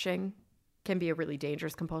 Washing can be a really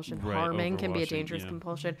dangerous compulsion. Right, Harming can be a overwashing, dangerous yeah.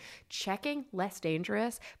 compulsion. Checking, less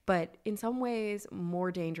dangerous, but in some ways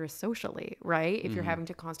more dangerous socially, right? If you're having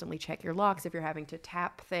to constantly check your locks, if you're having to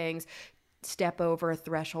tap things, step over a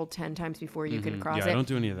threshold 10 times before you can cross Yeah, it. I don't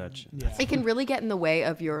do any of that shit. It can really get in the way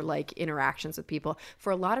of your like interactions with people. For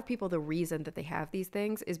a lot of people, the reason that they have these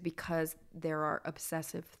things is because there are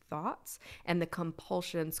obsessive thoughts, and the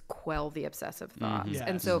compulsions quell the obsessive thoughts.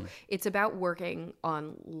 And so it's about working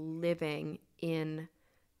on living in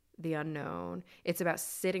the unknown. It's about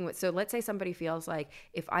sitting with, so let's say somebody feels like,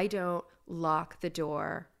 if I don't lock the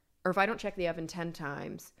door, or if I don't check the oven 10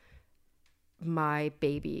 times, my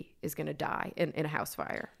baby is going to die in a house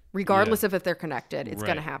fire. Regardless of if they're connected, it's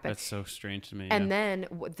going to Right. happen. That's so strange to me. And yeah. then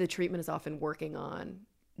the treatment is often working on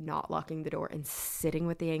not locking the door and sitting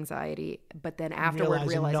with the anxiety, but then afterward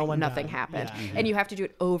realizing no one nothing died. happened. Yeah. And you have to do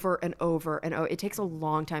it over and over and over. It takes a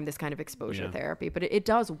long time, this kind of exposure Yeah. therapy, but it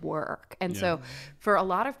does work. And so for a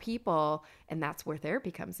lot of people, And that's where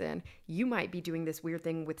therapy comes in. You might be doing this weird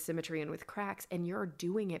thing with symmetry and with cracks, and you're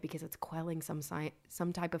doing it because it's quelling some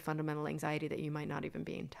type of fundamental anxiety that you might not even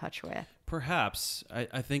be in touch with. Perhaps.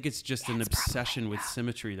 I think it's just an obsession with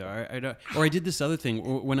symmetry, though. I did this other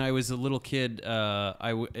thing. When I was a little kid,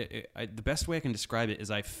 the best way I can describe it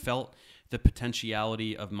is I felt the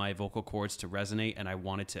potentiality of my vocal cords to resonate, and I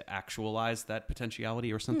wanted to actualize that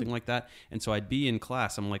potentiality or something like that. And so I'd be in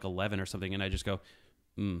class, I'm like 11 or something, and I just go,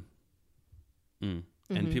 and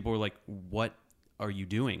people were like, "What are you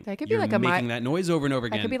doing? That could be You're like making that noise over and over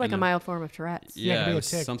again." That could be like a mild form of Tourette's. Yeah, it could be it a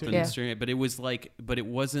was tic, something too. extreme, but it was like, but it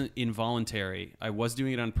wasn't involuntary. I was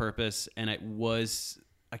doing it on purpose, and I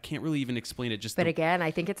can't really even explain it. But again, I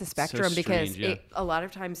think it's a spectrum because strange, a lot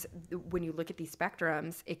of times when you look at these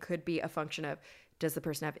spectrums, it could be a function of, does the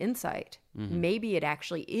person have insight? Maybe it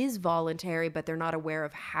actually is voluntary, but they're not aware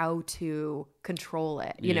of how to control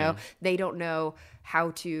it. You know, they don't know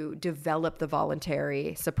how to develop the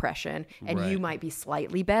voluntary suppression, and you might be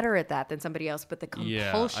slightly better at that than somebody else, but the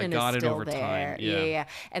compulsion is still there. Time. Yeah.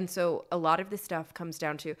 And so a lot of this stuff comes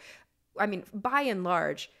down to, I mean, by and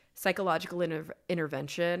large, psychological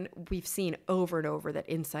intervention, we've seen over and over that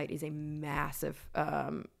insight is a massive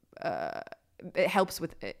it helps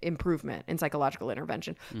with improvement in psychological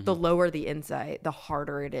intervention. The lower the insight, the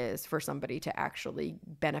harder it is for somebody to actually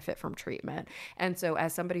benefit from treatment. And so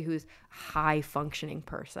as somebody who's high functioning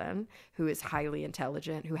person, who is highly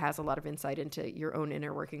intelligent, who has a lot of insight into your own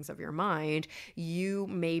inner workings of your mind, you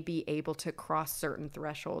may be able to cross certain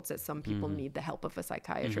thresholds that some people need the help of a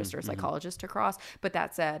psychiatrist or a psychologist to cross. But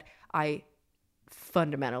that said, I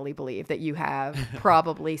fundamentally believe that you have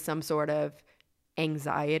probably some sort of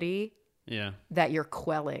anxiety that you're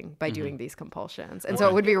quelling by doing these compulsions. And so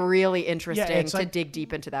it would be really interesting to dig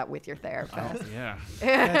deep into that with your therapist. That's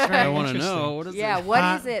very I want to interesting. know. What is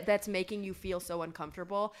What is it that's making you feel so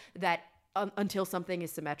uncomfortable that until something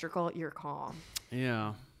is symmetrical, you're calm?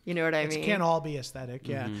 Yeah. You know what I It mean? can't all be aesthetic,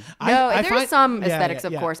 No, there's find- some yeah, aesthetics,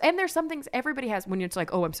 yeah. of course. And there's some things everybody has when it's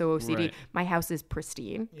like, oh, I'm so OCD. Right. My house is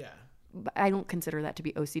pristine. Yeah. But I don't consider that to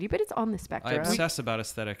be OCD, but it's on the I spectrum. obsess about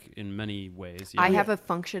aesthetic in many ways. I have a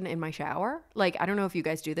function in my shower. Like, I don't know if you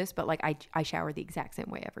guys do this, but like I shower the exact same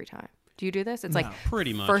way every time. Do you do this? It's like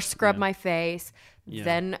pretty much. first scrub Yeah. my face, Yeah.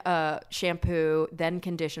 then shampoo, then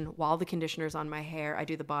condition. While the conditioner's on my hair, I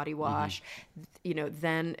do the body wash,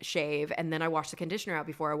 then shave, and then I wash the conditioner out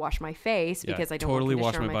before I wash my face because I don't totally want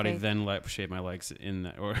wash conditioner my on body, face. then shave my legs in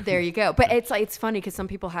that. Or There you go. But it's funny because some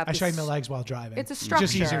people have I this, shave my legs while driving. It's a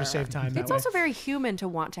Just easier structure. to save time. That It's way. also very human to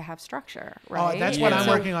want to have structure, right? Oh, that's what I'm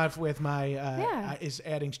Yeah. working on with my is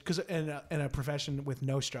adding, because in a profession with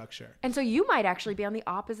no structure. And so you might actually be on the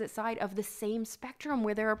opposite side of the same spectrum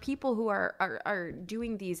where there are people who are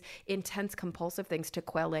doing these intense compulsive things to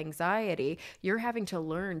quell anxiety. You're having to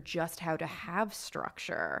learn just how to have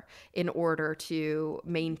structure in order to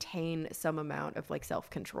maintain some amount of like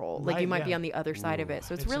self-control. Like Right, you might be yeah. on the other side of it.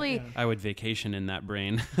 So it's really, I would vacation in that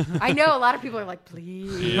brain. I know a lot of people are like,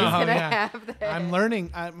 please, can I have that? I'm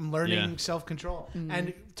learning Yeah. self-control.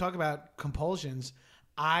 And talk about compulsions.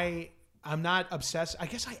 I'm not obsessed. I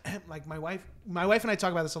guess I am. Like my wife and I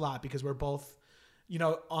talk about this a lot because we're both,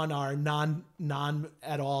 on our non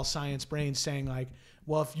at all science brains saying like,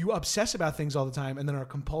 well, if you obsess about things all the time and then are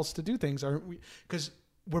compulsed to do things, because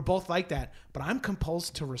we're both like that, but I'm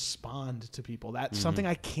compulsed to respond to people. That's something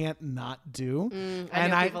I can't not do. I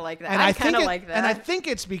know people like that. And I think kinda like that. And I think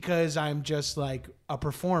it's because I'm just like a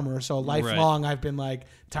performer. So lifelong, I've been like,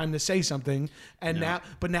 time to say something. And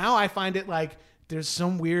now I find it like, there's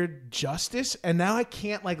some weird justice, and now I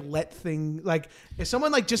can't like let things like if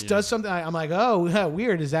someone like just does something, I'm like, oh,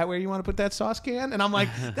 weird. Is that where you want to put that sauce can? And I'm like,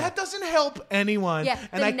 that doesn't help anyone. Yeah,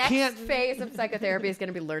 and the I next can't. phase of psychotherapy is going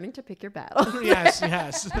to be learning to pick your battle. Yes.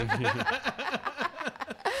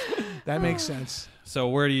 That makes sense. So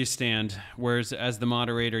where do you stand? Where's as the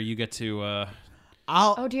moderator, you get to.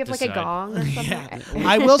 Oh, do you have like a Decide. gong or something? Yeah.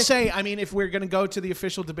 I will say, I mean, if we're going to go to the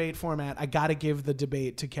official debate format, I got to give the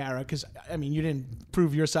debate to Kara because, I mean, you didn't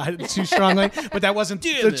prove your side too strongly, but that wasn't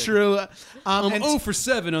the true. I'm and, 0 for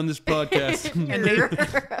 7 on this podcast.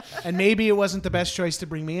 and maybe it wasn't the best choice to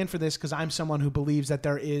bring me in for this because I'm someone who believes that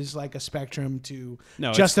there is like a spectrum to No,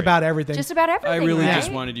 it's just great. about everything. Just about everything. I really right?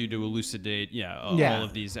 just wanted you to elucidate, all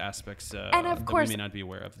of these aspects And of that course, we may not be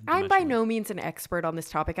aware of. I'm by dimensionally. no means an expert on this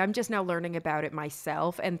topic. I'm just now learning about it myself,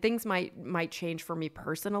 and things might change for me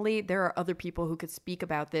personally. There are other people who could speak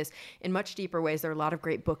about this in much deeper ways. There are a lot of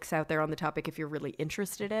great books out there on the topic if you're really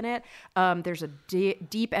interested in it. There's a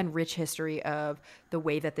deep and rich history of the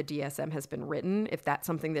way that the DSM has been written. If that's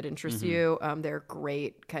something that interests you, there are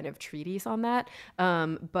great kind of treatises on that.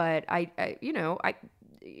 But I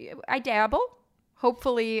I dabble.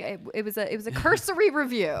 Hopefully, it was a cursory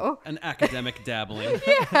review. An academic dabbling.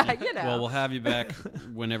 Yeah, you know. Well, we'll have you back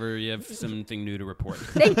whenever you have something new to report.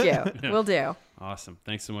 Thank you. Will do. Awesome.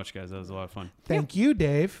 Thanks so much, guys. That was a lot of fun. Thank you,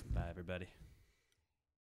 Dave. Bye, everybody.